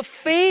level of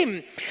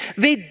fame.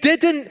 They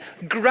didn't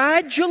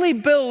gradually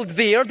build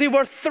there. They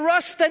were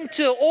thrust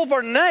into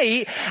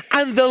overnight.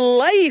 And the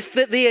life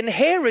that they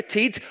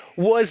inherited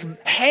was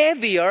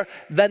heavier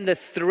than the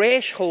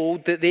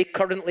threshold that they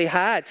currently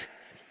had.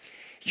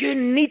 You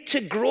need to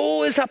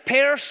grow as a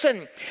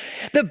person.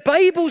 The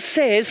Bible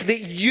says that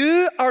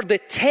you are the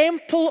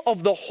temple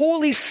of the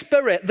Holy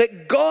Spirit,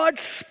 that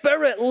God's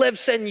Spirit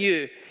lives in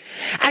you.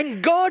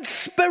 And God's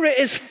Spirit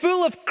is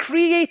full of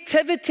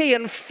creativity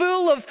and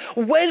full of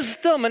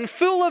wisdom and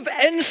full of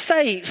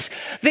insights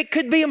that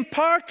could be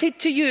imparted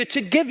to you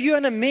to give you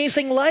an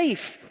amazing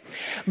life.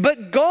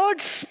 But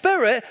God's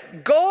Spirit,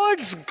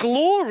 God's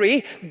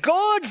glory,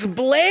 God's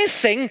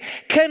blessing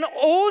can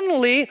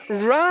only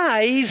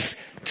rise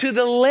to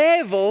the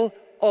level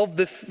of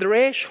the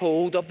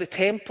threshold of the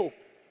temple.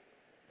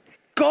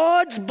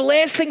 God's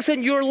blessings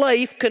in your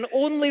life can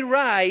only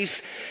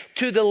rise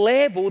to the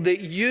level that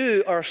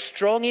you are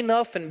strong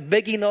enough and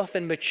big enough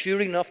and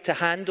mature enough to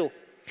handle.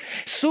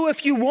 So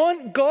if you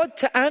want God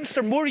to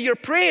answer more of your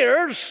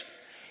prayers,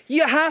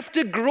 you have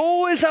to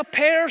grow as a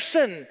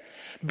person.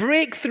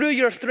 Break through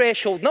your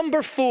threshold.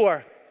 Number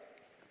 4,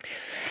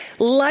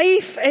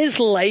 life is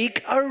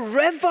like a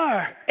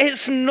river.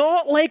 It's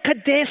not like a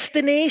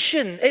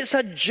destination. It's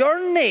a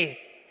journey.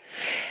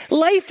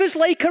 Life is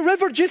like a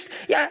river.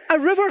 A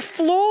river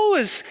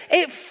flows.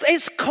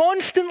 It's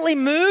constantly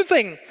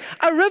moving.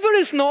 A river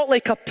is not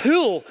like a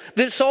pool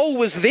that's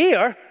always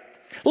there.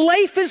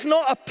 Life is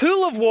not a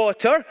pool of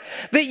water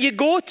that you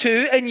go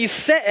to and you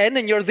sit in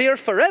and you're there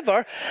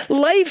forever.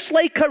 Life's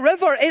like a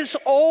river. It's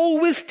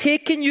always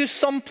taking you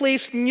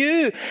someplace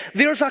new.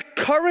 There's a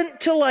current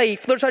to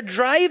life. There's a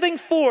driving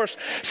force.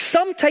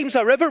 Sometimes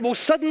a river will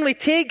suddenly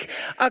take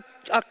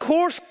a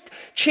course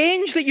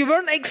change that you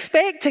weren't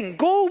expecting.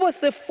 Go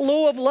with the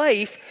flow of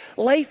life.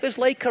 Life is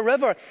like a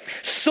river.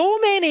 So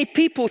many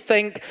people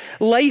think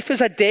life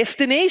is a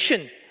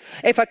destination.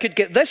 If I could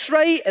get this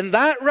right and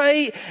that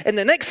right and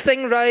the next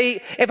thing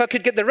right, if I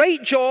could get the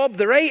right job,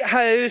 the right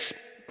house,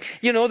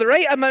 the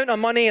right amount of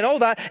money and all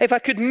that, if I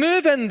could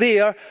move in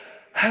there,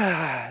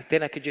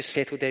 then I could just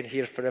settle down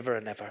here forever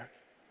and ever.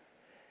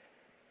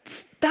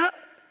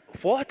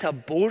 What a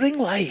boring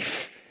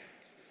life.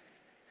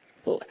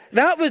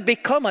 That would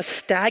become a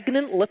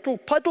stagnant little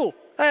puddle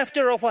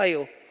after a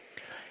while.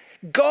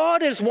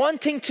 God is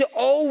wanting to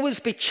always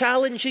be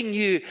challenging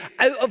you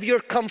out of your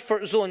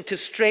comfort zone to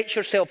stretch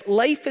yourself.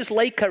 Life is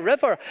like a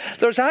river.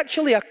 There's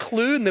actually a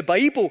clue in the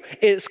Bible.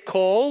 It's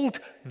called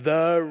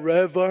the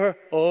river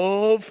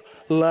of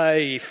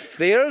life.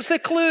 There's the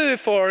clue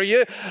for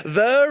you.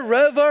 The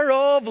river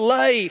of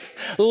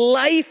life.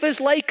 Life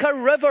is like a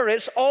river.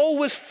 It's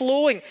always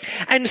flowing.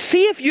 And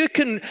see if you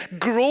can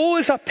grow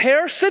as a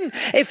person,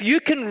 if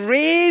you can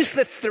raise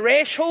the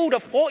threshold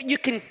of what you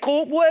can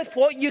cope with,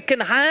 what you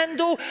can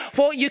handle,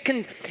 what you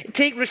can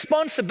take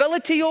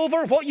responsibility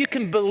over, what you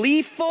can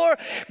believe for.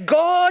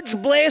 God's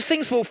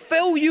blessings will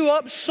fill you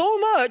up so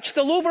much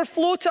they'll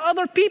overflow to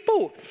other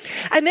people.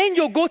 And then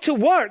you'll go to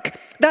work,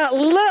 that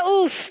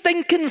little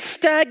stinking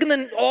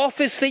stagnant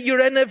office that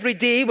you're in every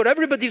day where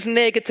everybody's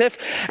negative,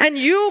 and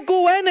you'll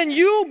go in and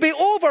you'll be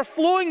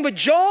overflowing with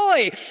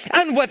joy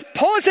and with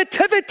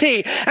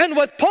positivity and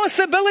with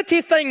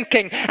possibility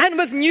thinking and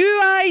with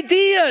new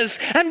ideas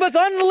and with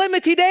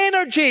unlimited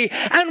energy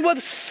and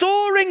with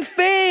soaring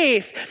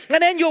faith.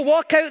 And then you'll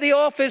walk out the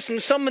office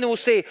and someone will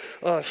say,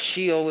 oh,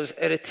 she always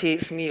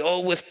irritates me,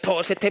 always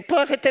positive,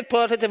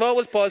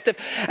 always positive.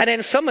 And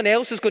then someone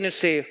else is going to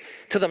say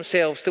to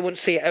themselves, they won't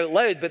say it out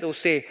loud, but they'll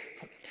say,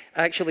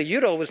 Actually,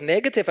 you're always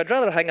negative. I'd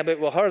rather hang about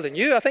with her than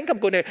you. I think I'm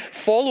going to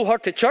follow her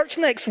to church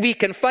next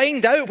week and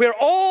find out where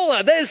all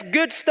of this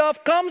good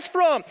stuff comes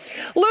from.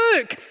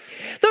 Look,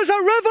 there's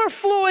a river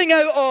flowing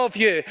out of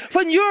you.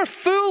 When you're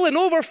full and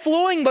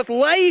overflowing with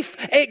life,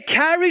 it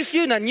carries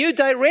you in a new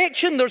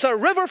direction. There's a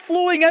river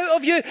flowing out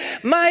of you.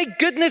 My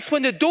goodness,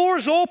 when the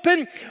doors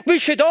open, we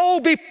should all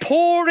be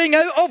pouring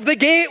out of the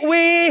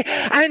gateway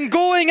and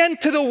going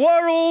into the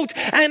world,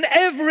 and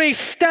every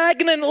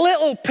stagnant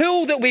little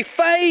pool that we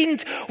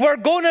find, we're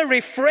going to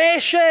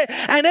refresh it,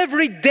 and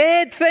every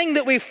dead thing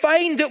that we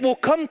find, it will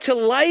come to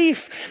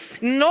life.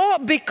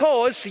 Not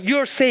because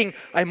you're saying,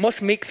 I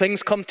must make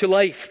things come to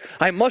life.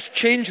 I must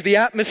change the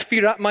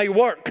atmosphere at my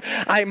work.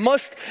 I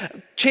must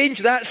change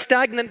that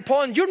stagnant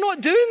pond. You're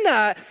not doing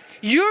that.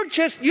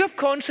 You've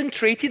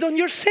concentrated on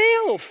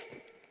yourself.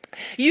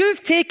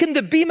 You've taken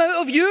the beam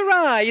out of your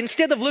eye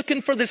instead of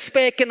looking for the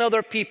speck in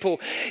other people.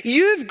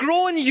 You've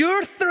grown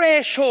your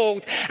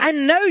threshold,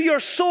 and now you're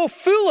so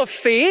full of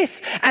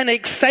faith and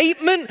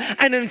excitement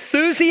and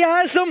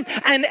enthusiasm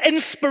and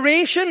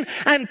inspiration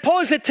and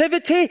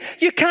positivity,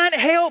 you can't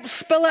help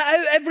spill it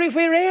out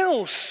everywhere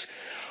else.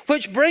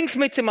 Which brings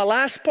me to my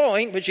last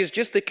point, which is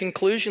just the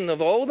conclusion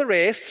of all the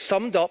rest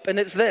summed up, and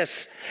it's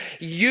this.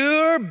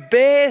 Your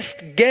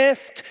best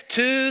gift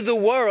to the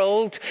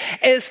world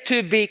is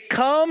to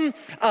become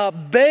a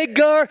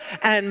bigger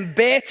and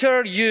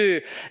better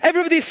you.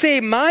 Everybody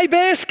say, my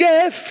best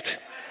gift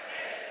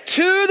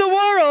to the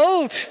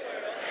world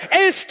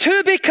is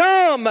to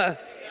become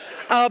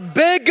a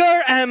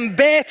bigger and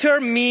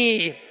better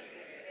me.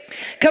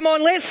 Come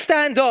on, let's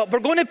stand up. We're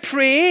going to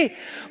pray.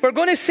 We're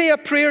going to say a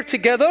prayer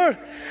together,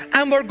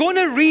 and we're going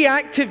to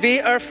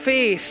reactivate our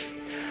faith.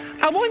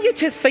 I want you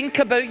to think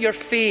about your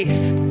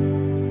faith.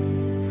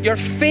 Your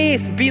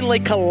faith being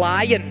like a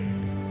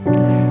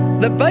lion.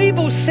 The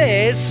Bible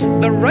says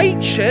the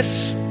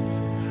righteous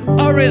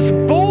are as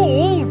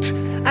bold,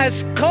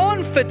 as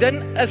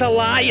confident as a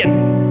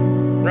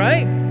lion.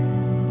 Right?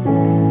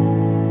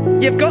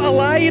 You've got a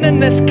lion in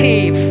this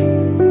cave,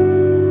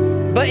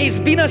 but he's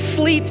been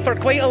asleep for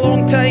quite a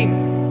long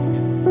time.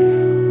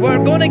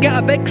 We're going to get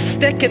a big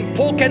stick and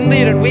poke in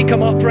there and wake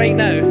him up right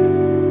now.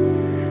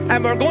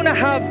 And we're going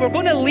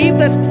to leave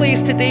this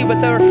place today with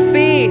our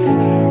faith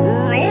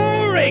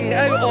roaring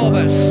out of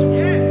us.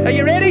 Are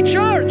you ready,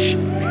 church?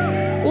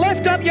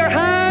 Lift up your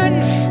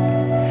hands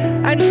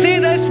and say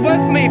this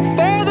with me.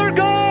 Father,